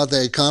talked about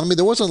the economy.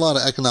 There wasn't a lot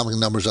of economic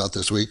numbers out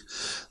this week.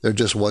 There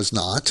just was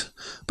not.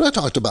 But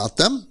I talked about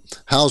them.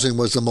 Housing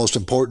was the most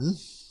important.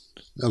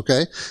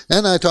 Okay?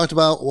 And I talked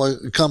about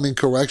what coming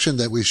correction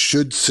that we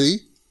should see.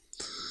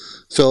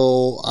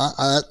 So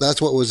that's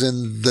what was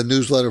in the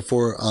newsletter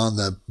on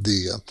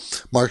the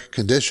market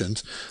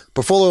conditions.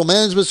 Portfolio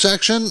management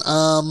section.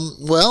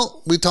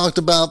 We talked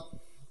about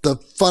the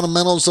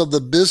fundamentals of the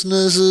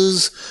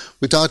businesses.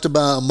 We talked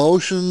about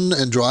emotion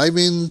and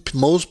driving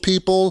most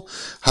people,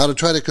 how to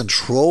try to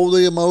control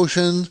the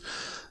emotion,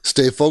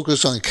 stay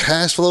focused on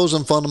cash flows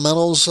and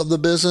fundamentals of the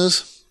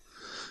business.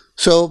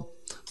 So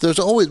there's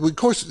always, of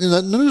course,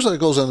 the newsletter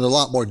goes into a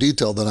lot more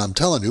detail than I'm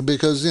telling you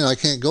because, I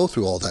can't go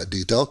through all that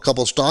detail. A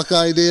couple stock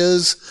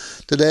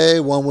ideas today.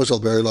 One was a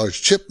very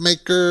large chip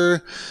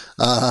maker.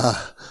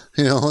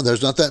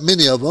 There's not that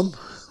many of them,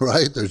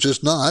 right? There's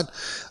just not.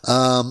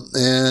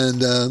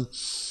 And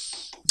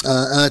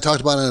I talked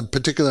about a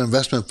particular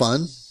investment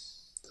fund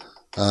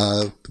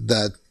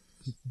that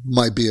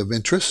might be of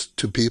interest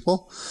to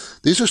people.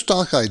 These are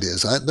stock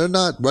ideas. They're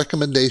not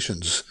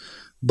recommendations,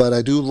 but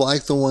I do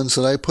like the ones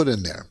that I put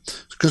in there.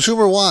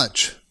 Consumer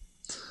Watch.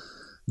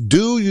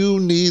 Do you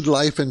need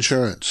life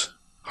insurance?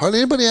 Hardly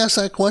anybody asks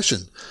that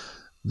question.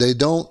 They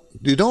don't.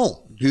 You don't.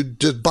 You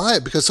just buy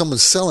it because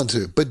someone's selling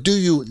to you. But do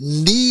you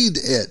need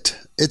it?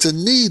 It's a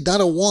need,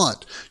 not a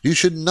want. You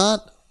should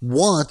not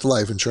want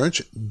life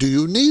insurance. Do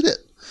you need it?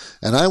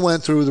 And I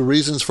went through the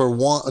reasons for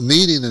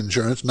needing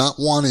insurance, not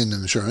wanting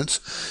insurance,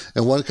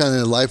 and what kind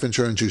of life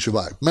insurance you should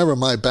buy. Remember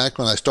my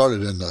background, I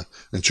started in the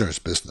insurance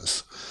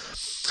business.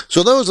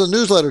 So there was a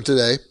newsletter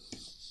today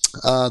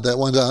that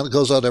went out. It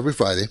goes out every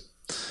Friday.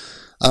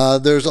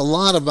 There's a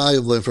lot of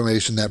valuable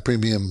information in that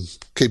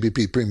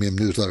KPP premium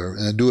newsletter,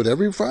 and I do it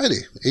every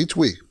Friday, each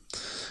week.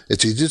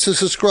 It's easy to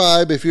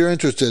subscribe if you're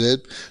interested in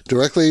it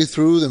directly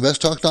through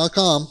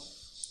investtalk.com.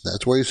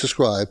 That's where you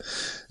subscribe.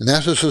 And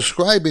after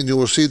subscribing, you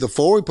will see the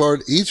full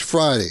report each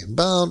Friday,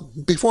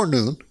 about before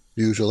noon,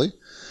 usually.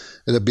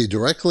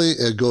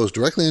 It goes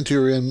directly into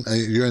your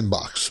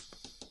inbox.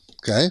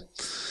 Okay?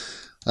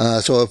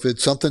 So if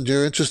it's something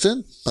you're interested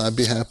in, I'd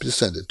be happy to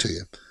send it to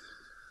you.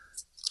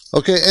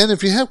 Okay, and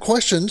if you have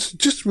questions,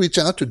 just reach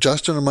out to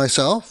Justin or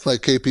myself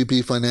at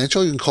KPP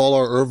Financial. You can call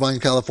our Irvine,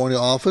 California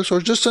office or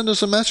just send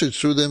us a message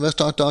through the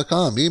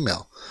investtalk.com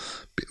email.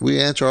 We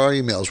answer our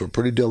emails. We're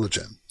pretty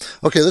diligent.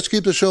 Okay, let's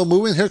keep the show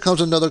moving. Here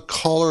comes another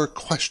caller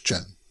question.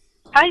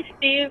 Hi,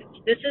 Steve.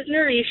 This is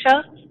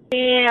Narisha.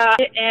 I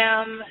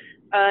am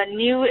a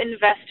new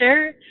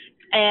investor,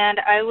 and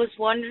I was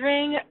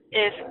wondering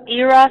if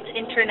Eros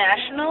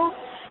International,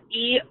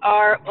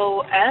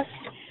 EROS,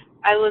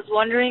 I was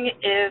wondering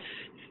if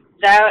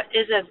that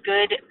is a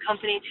good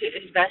company to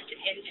invest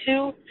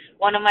into.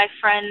 One of my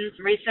friends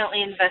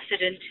recently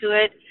invested into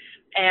it,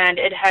 and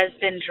it has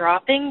been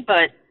dropping,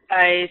 but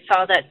I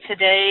saw that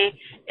today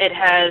it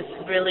has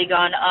really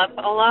gone up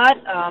a lot,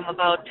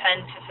 about 10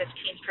 to 15%,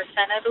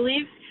 I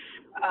believe.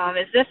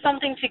 Is this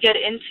something to get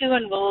into,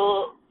 and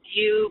will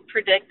you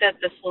predict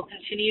that this will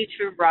continue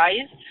to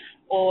rise,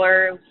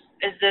 or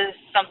is this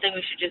something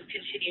we should just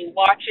continue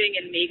watching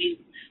and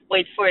maybe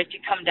wait for it to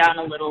come down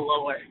a little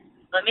lower?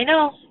 Let me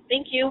know.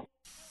 Thank you.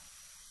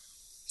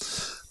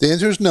 The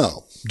answer is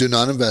no. Do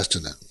not invest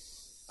in it.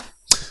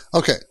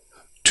 Okay,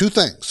 two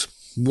things.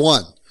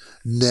 One,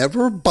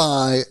 never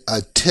buy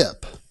a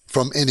tip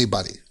from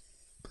anybody.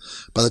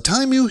 By the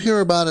time you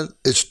hear about it,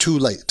 it's too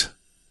late.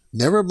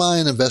 Never buy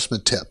an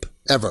investment tip,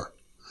 ever.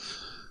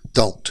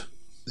 Don't.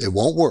 It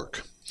won't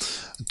work.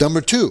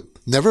 Number two,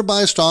 never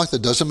buy a stock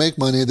that doesn't make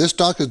money. This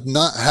stock has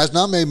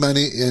not made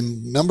money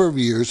in a number of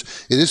years.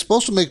 It is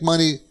supposed to make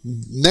money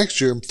next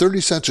year,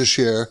 30 cents a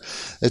share.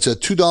 It's a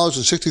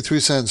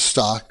 $2.63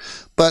 stock,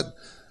 but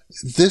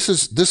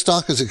this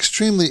stock is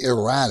extremely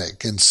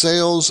erratic in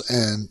sales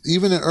and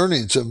even in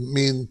earnings.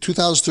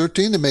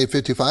 2013 it made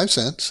 55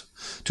 cents.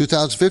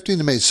 2015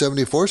 it made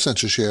 74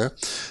 cents a share.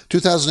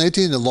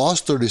 2018 it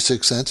lost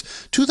 36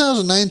 cents.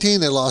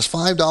 2019 it lost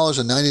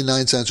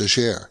 $5.99 a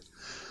share.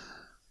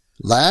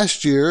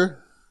 Last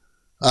year,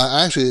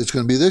 actually it's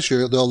going to be this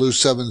year, they'll lose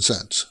 7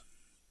 cents.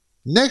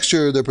 Next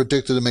year they're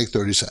predicted to make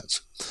 30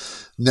 cents.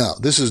 No,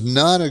 this is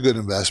not a good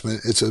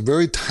investment. It's a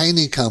very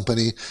tiny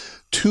company.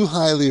 Too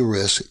highly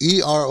risked.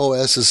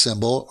 EROS is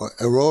symbol,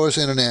 Eros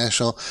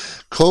International,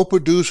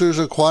 co-producers,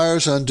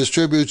 acquires, and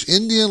distributes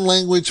Indian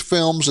language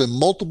films in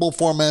multiple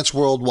formats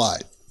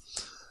worldwide.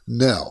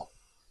 No.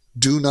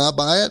 Do not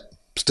buy it.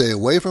 Stay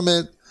away from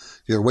it.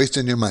 You're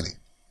wasting your money.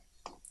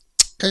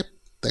 Okay,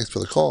 thanks for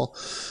the call.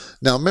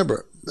 Now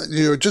remember,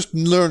 you're just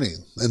learning,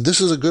 and this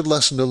is a good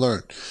lesson to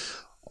learn.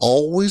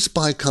 Always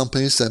buy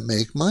companies that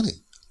make money.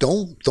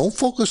 Don't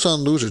focus on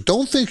losers.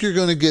 Don't think you're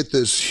going to get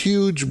this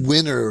huge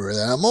winner.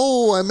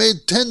 I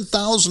made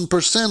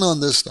 10,000%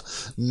 on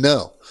this.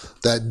 No,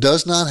 that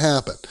does not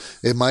happen.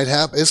 It might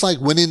happen. It's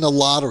like winning the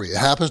lottery. It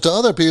happens to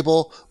other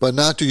people, but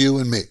not to you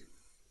and me.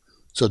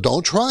 So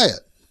don't try it.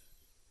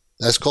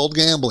 That's called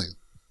gambling.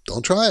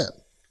 Don't try it.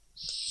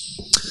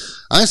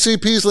 I'm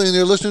Steve Peasley, and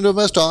you're listening to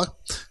Invest Talk.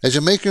 As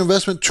you make your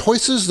investment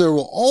choices, there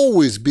will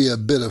always be a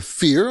bit of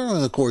fear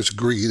and, of course,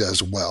 greed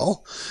as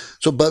well.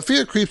 But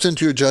fear creeps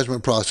into your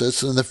judgment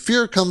process, and the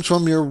fear comes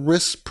from your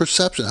risk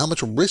perception, how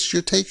much risk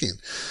you're taking.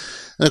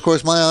 And, of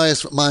course, my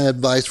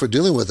advice for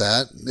dealing with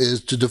that is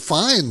to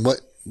define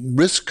what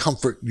risk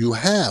comfort you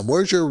have.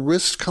 Where's your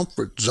risk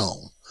comfort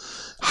zone?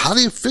 How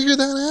do you figure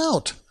that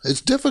out?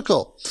 It's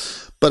difficult.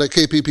 But at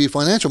KPP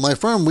Financial, my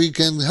firm, we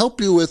can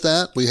help you with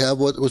that. We have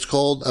what's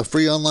called a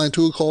free online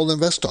tool called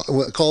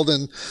InvestTalk, called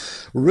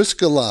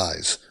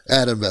Riskalyze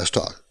at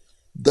InvestTalk.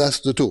 That's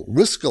the tool,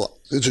 Riskalyze.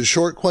 It's a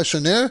short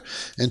questionnaire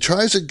and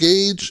tries to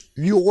gauge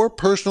your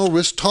personal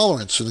risk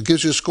tolerance. And it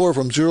gives you a score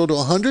from 0 to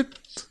 100,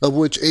 of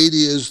which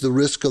 80 is the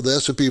risk of the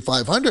S&P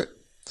 500.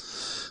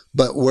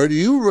 But where do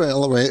you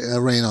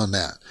reign on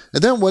that?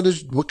 And then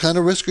what kind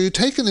of risk are you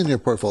taking in your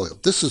portfolio?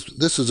 This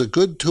is a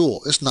good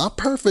tool. It's not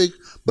perfect,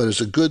 but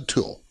it's a good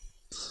tool.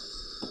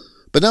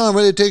 But now I'm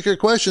ready to take your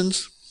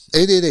questions.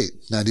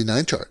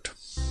 888-99-CHART.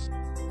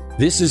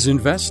 This is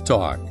Invest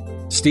Talk.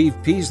 Steve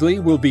Peasley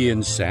will be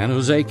in San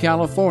Jose,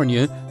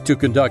 California to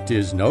conduct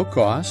his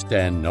no-cost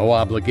and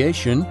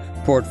no-obligation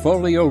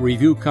portfolio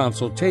review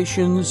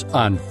consultations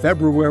on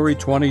February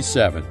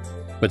 27th.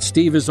 But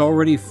Steve has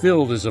already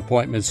filled his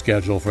appointment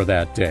schedule for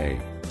that day.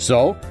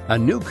 So, a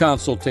new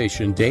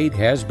consultation date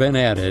has been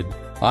added.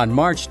 On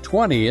March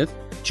 20th,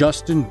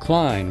 Justin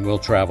Klein will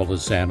travel to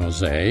San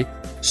Jose.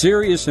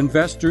 Serious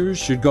investors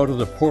should go to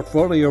the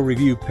portfolio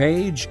review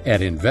page at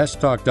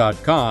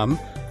investtalk.com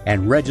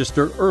and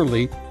register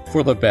early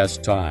for the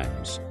best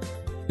times.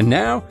 And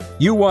now,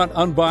 you want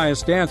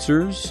unbiased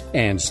answers,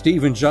 and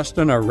Steve and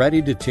Justin are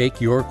ready to take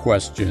your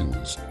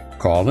questions.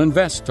 Call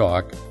Invest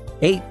Talk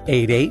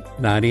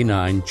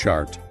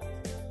 888-99-CHART.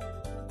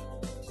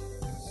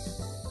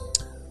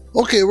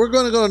 Okay, we're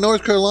going to go to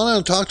North Carolina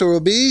and talk to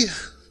Rabi.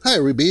 Hi,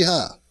 Rabi.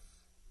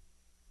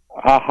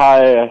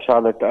 Hi,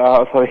 Charlotte.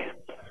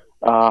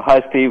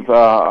 Hi, Steve.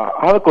 I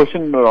have a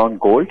question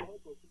around gold.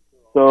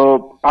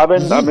 So I've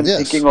been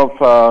thinking of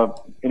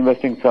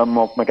investing some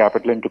of my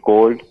capital into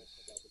gold,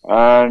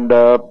 and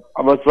I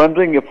was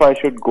wondering if I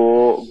should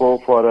go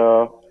for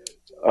a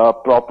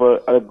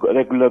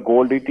regular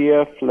gold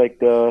ETF like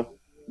the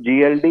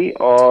GLD,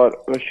 or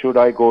should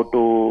I go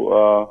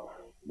to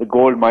the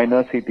gold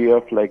miners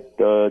ETF like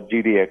the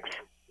GDX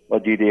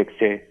or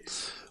GDXJ?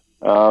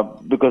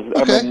 Because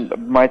okay.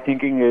 My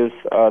thinking is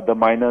the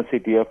miners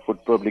ETF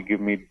would probably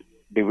give me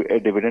a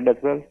dividend as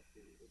well.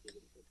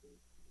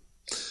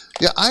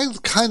 Yeah, I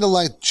kind of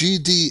like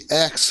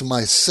GDX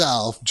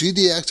myself.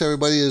 GDX,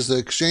 everybody, is the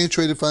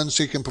exchange-traded fund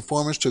seeking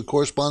performance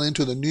corresponding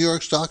to the New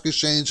York Stock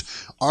Exchange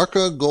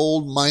ARCA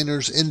Gold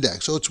Miners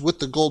Index. So it's with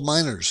the gold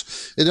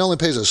miners. It only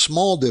pays a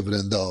small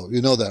dividend, though.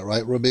 You know that,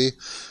 right, Rabi?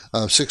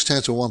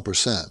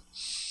 0.6%.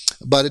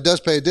 But it does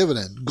pay a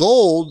dividend.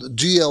 Gold,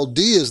 GLD,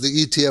 is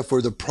the ETF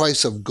for the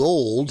price of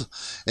gold,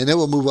 and it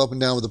will move up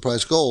and down with the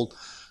price of gold.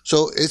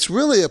 So it's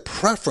really a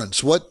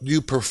preference, what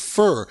you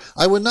prefer.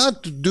 I would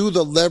not do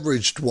the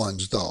leveraged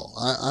ones, though.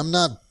 I'm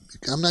not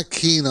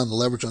keen on the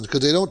leveraged ones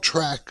because they don't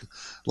track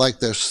like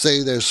they're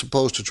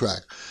supposed to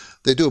track.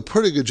 They do a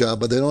pretty good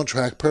job, but they don't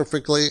track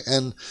perfectly.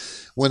 And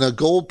when a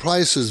gold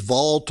price is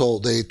volatile,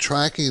 their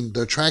tracking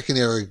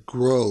area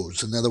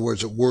grows. In other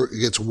words, it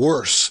gets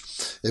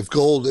worse. If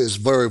gold is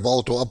very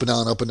volatile, up and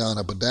down, up and down,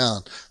 up and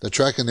down, the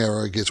tracking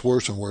area gets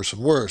worse and worse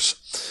and worse.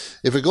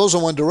 If it goes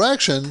in one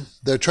direction,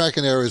 their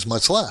tracking area is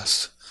much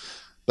less.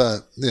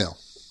 But,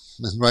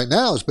 right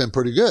now it's been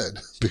pretty good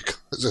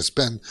because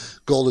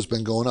gold has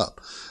been going up.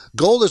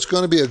 Gold is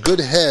going to be a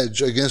good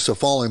hedge against a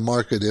falling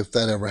market if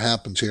that ever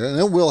happens here, and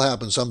it will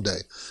happen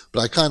someday.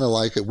 But I kind of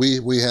like it.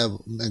 We have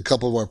in a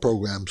couple of our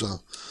programs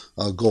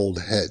a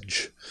gold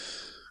hedge.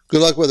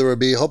 Good luck with it,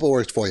 Rabi. Hope it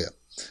works for you.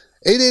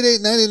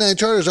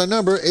 888-99-CHART is our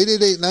number,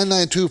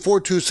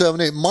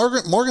 888-992-4278.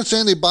 Morgan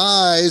Stanley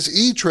buys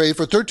E-Trade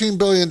for $13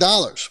 billion.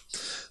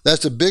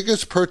 That's the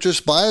biggest purchase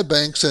by a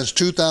bank since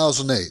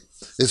 2008.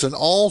 It's an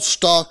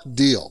all-stock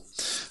deal.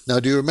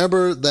 Now, do you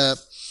remember that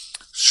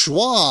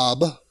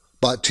Schwab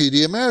bought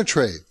TD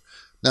Ameritrade?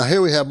 Now,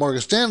 here we have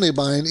Morgan Stanley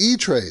buying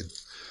E-Trade.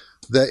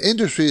 The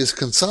industry is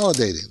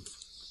consolidating.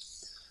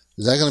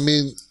 Is that going to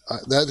mean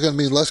that's going to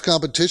mean less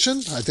competition?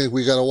 I think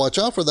we got to watch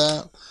out for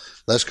that.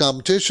 Less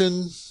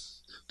competition.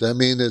 Does that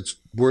mean it's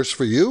worse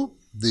for you,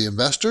 the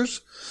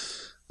investors?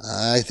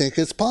 I think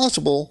it's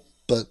possible,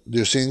 but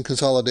you're seeing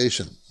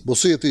consolidation. We'll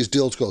see if these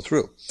deals go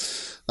through.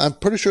 I'm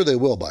pretty sure they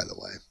will, by the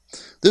way.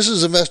 This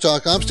is Invest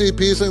Talk. I'm Steve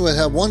Peasley. We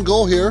have one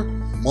goal here,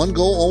 one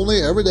goal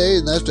only every day,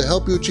 and that's to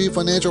help you achieve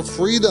financial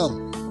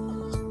freedom.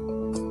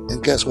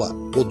 And guess what?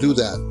 We'll do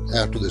that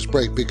after this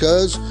break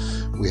because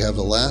we have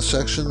the last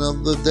section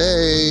of the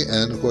day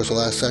and, of course, the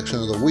last section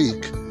of the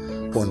week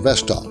for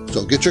Invest Talk.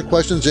 So get your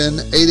questions in,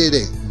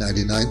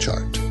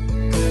 888-99-CHART.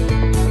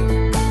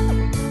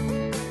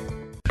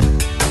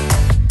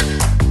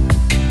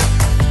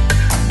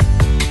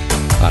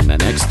 On the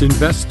next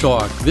Invest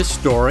Talk, this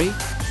story,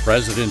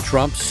 President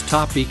Trump's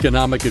top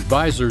economic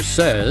advisor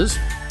says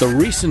the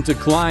recent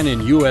decline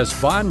in U.S.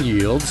 bond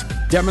yields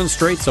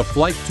demonstrates a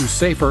flight to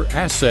safer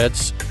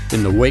assets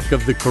in the wake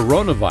of the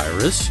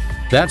coronavirus.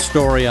 That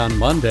story on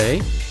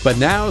Monday. But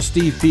now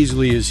Steve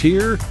Peasley is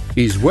here.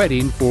 He's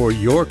waiting for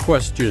your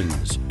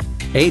questions.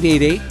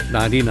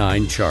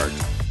 888-99-CHART.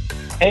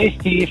 Hey,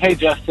 Steve. Hey,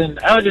 Justin.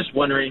 I was just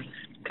wondering,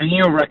 can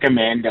you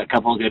recommend a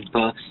couple of good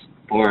books?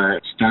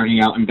 or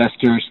starting out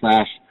investor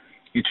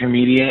 /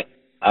 intermediate.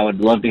 I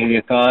would love to hear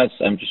your thoughts.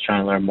 I'm just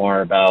trying to learn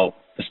more about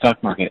the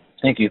stock market.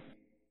 Thank you.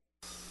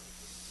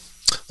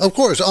 Of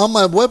course, on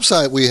my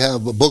website we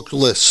have book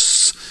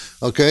lists.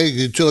 Okay,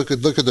 you look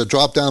at the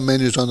drop-down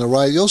menus on the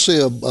right. You'll see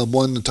a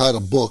one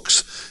entitled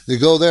Books. You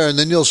go there, and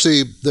then you'll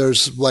see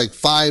there's like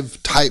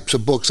 5 types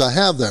of books I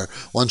have there.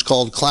 One's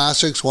called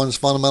Classics, one's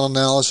Fundamental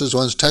Analysis,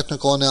 one's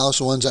Technical Analysis,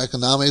 one's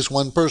Economics,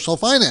 one Personal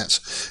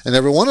Finance. And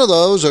every one of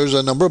those, there's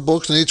a number of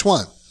books in each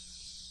one.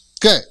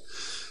 Okay.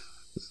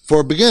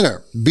 For a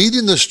beginner,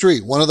 Beating the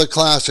Street, one of the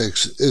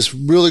classics, is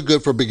really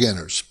good for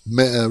beginners,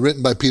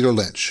 written by Peter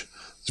Lynch.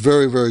 It's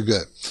very, very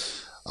good.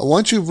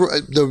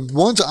 The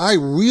ones I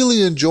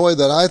really enjoy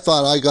that I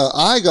thought I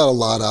got a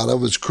lot out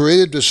of was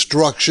Creative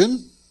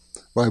Destruction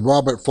by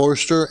Robert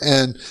Forster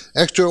and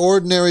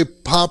Extraordinary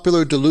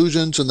Popular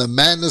Delusions and the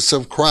Madness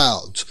of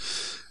Crowds.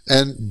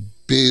 And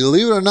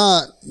believe it or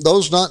not,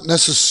 those not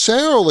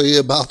necessarily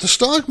about the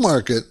stock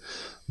market,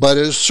 but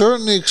it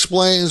certainly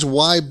explains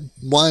why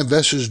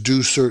investors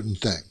do certain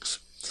things.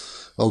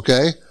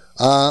 Okay?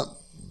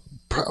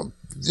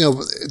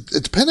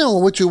 It's depending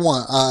on what you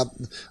want.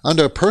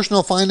 Under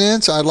personal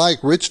finance, I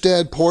like Rich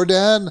Dad, Poor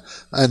Dad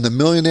and The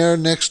Millionaire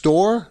Next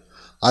Door.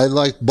 I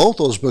like both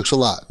those books a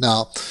lot.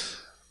 Now,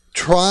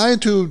 try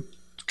to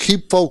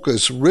keep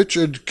focus.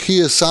 Richard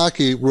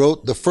Kiyosaki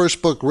wrote the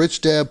first book,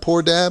 Rich Dad,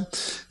 Poor Dad,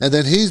 and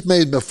then he's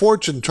made a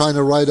fortune trying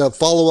to write up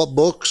follow-up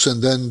books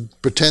and then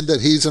pretend that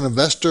he's an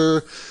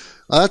investor.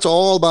 That's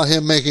all about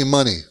him making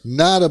money,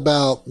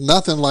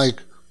 nothing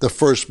like the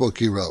first book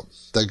he wrote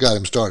that got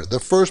him started. The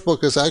first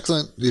book is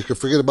excellent. You can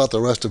forget about the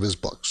rest of his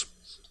books.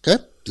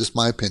 Okay? Just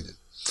my opinion.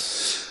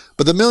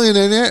 But The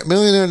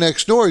Millionaire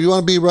Next Door, you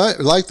want to be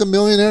like The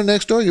Millionaire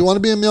Next Door? You want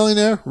to be a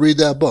millionaire? Read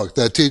that book.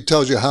 That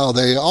tells you how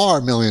they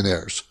are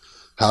millionaires,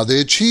 how they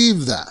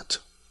achieve that.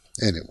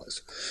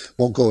 Anyways,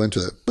 won't go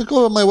into it. But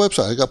go to my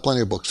website. I got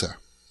plenty of books there.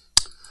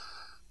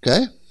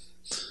 Okay?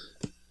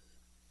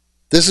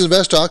 This is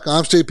Invest Talk.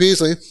 I'm Steve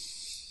Peasley.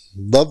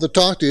 Love to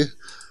talk to you.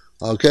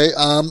 Okay?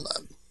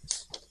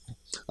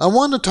 I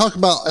want to talk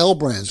about L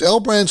Brands. L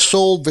Brands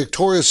sold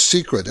Victoria's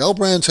Secret. L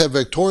Brands have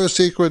Victoria's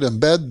Secret and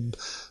Bath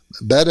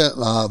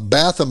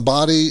and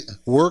Body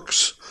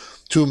Works,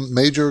 2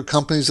 major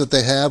companies that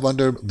they have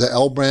under the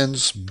L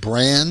Brands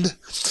brand.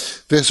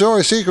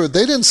 Victoria's Secret,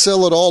 they didn't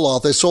sell it all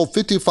off. They sold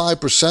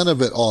 55%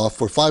 of it off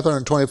for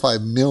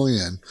 $525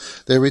 million.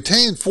 They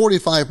retained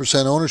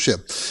 45%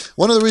 ownership.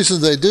 One of the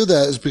reasons they do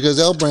that is because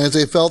L Brands,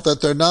 they felt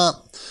that the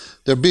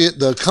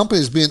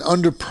company is being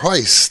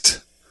underpriced,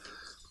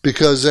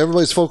 because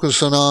everybody's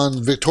focusing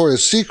on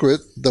Victoria's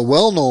Secret, the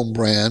well-known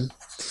brand,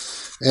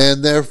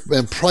 and that's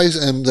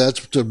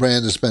the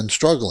brand that's been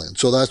struggling.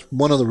 So that's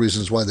one of the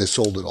reasons why they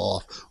sold it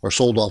off, or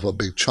sold off a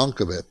big chunk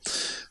of it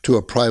to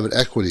a private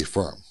equity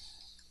firm.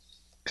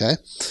 Okay?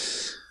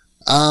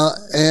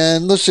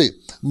 And let's see.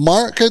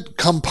 Market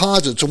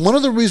composites. And one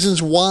of the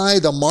reasons why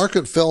the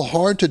market fell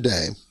hard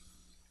today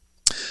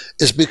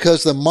is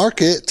because the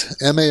market,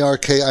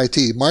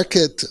 M-A-R-K-I-T,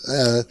 market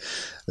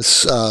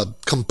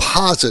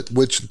composite,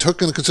 which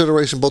took into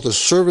consideration both the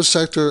service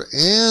sector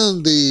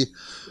and the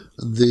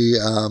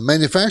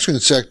manufacturing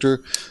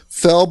sector,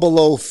 fell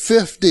below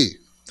 50,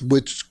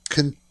 which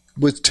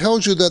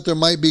tells you that there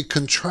might be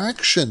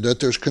contraction, that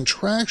there's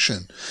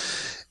contraction.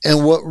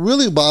 And what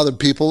really bothered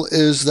people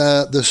is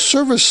that the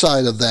service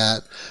side of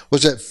that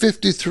was at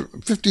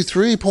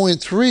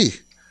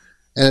 53.3,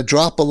 and it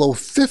dropped below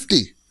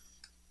 50.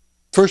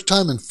 First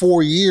time in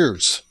 4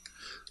 years.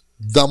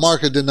 The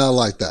market did not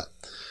like that.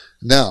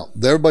 Now,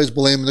 everybody's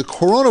blaming the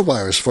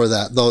coronavirus for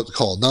that, though it's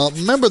called. Now,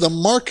 remember the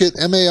market,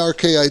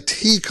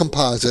 M-A-R-K-I-T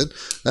composite,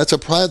 that's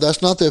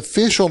not the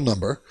official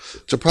number.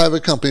 It's a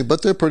private company,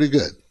 but they're pretty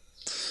good.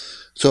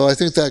 So I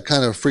think that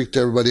kind of freaked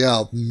everybody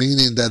out,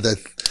 meaning that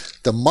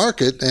the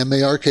market,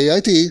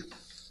 M-A-R-K-I-T,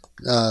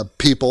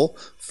 people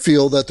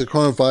feel that the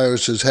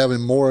coronavirus is having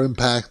more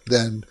impact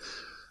than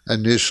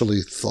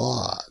initially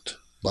thought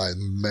by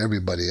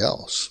everybody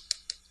else.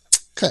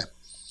 Okay.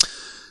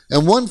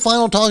 And one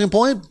final talking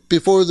point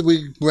before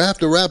we have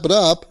to wrap it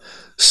up.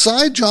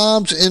 Side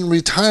jobs in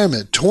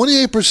retirement.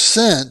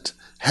 28%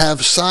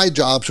 have side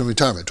jobs in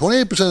retirement.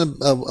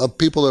 28% of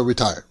people are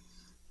retired.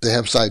 They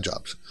have side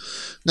jobs.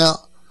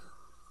 Now,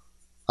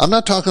 I'm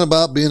not talking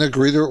about being a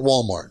greeter at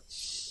Walmart.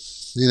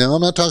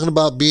 I'm not talking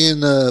about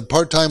being a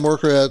part-time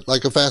worker at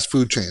like a fast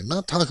food chain. I'm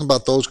not talking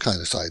about those kind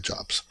of side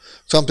jobs.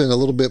 Something a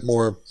little bit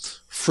more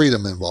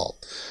freedom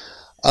involved.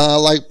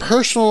 Like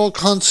personal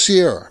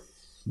concierge.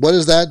 What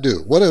does that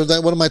do? What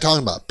am I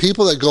talking about?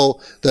 People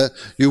that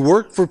you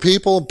work for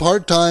people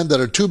part-time that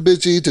are too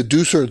busy to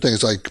do certain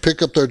things, like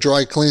pick up their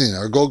dry cleaning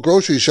or go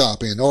grocery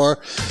shopping or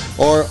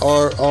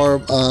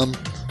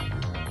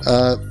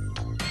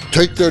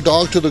take their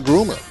dog to the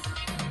groomer.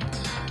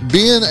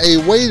 Being a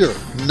waiter,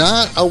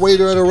 not a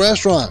waiter at a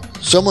restaurant.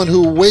 Someone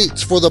who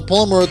waits for the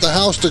plumber at the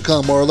house to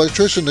come or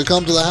electrician to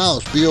come to the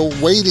house. Be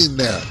waiting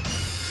there.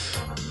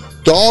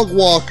 Dog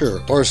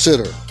walker or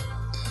sitter.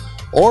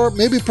 Or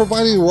maybe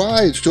providing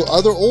rides to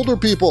other older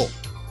people.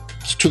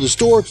 to the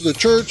store, to the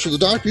church, to the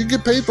doctor. You can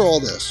get paid for all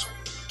this.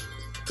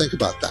 Think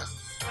about that.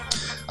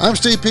 I'm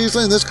Steve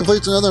Peasley, and this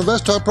completes another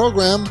Invest Talk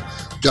program.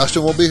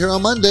 Justin will be here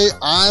on Monday.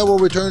 I will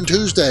return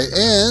Tuesday.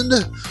 And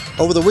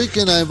over the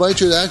weekend, I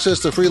invite you to access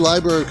the free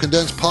library of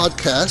condensed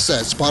podcasts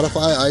at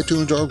Spotify,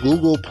 iTunes, or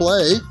Google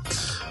Play,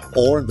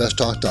 or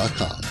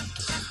investtalk.com.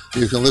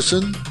 You can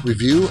listen,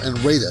 review, and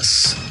rate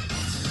us.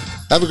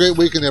 Have a great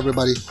weekend,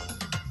 everybody.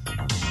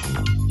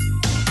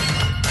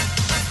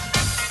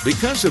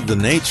 Because of the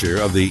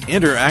nature of the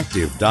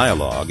interactive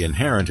dialogue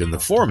inherent in the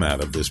format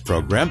of this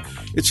program,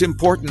 it's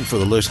important for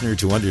the listener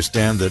to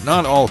understand that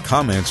not all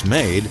comments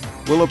made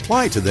will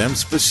apply to them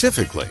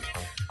specifically.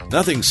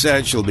 Nothing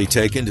said shall be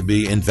taken to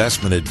be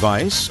investment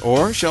advice,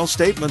 or shall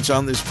statements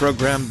on this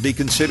program be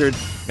considered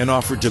an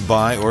offer to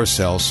buy or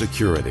sell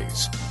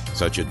securities.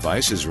 Such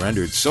advice is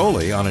rendered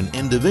solely on an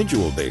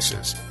individual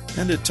basis,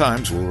 and at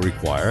times will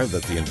require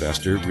that the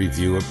investor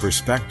review a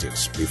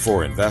prospectus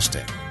before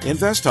investing.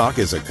 Invest Talk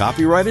is a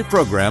copyrighted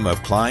program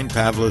of Klein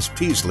Pavlis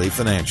Peasley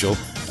Financial,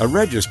 a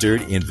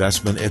registered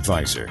investment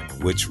advisor,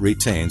 which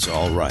retains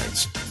all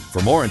rights.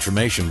 For more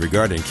information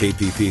regarding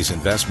KPP's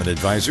investment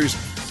advisors,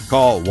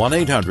 call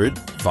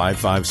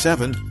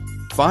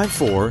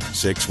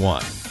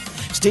 1-800-557-5461.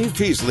 Steve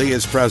Peasley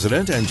is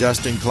President and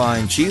Justin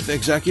Klein, Chief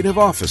Executive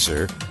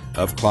Officer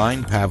of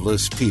Klein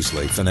Pavlis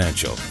Peasley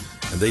Financial.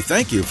 And they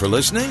thank you for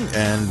listening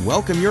and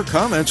welcome your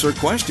comments or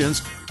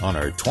questions on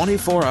our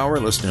 24-hour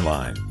listener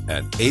line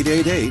at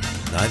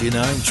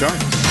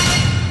 888-99-CHART.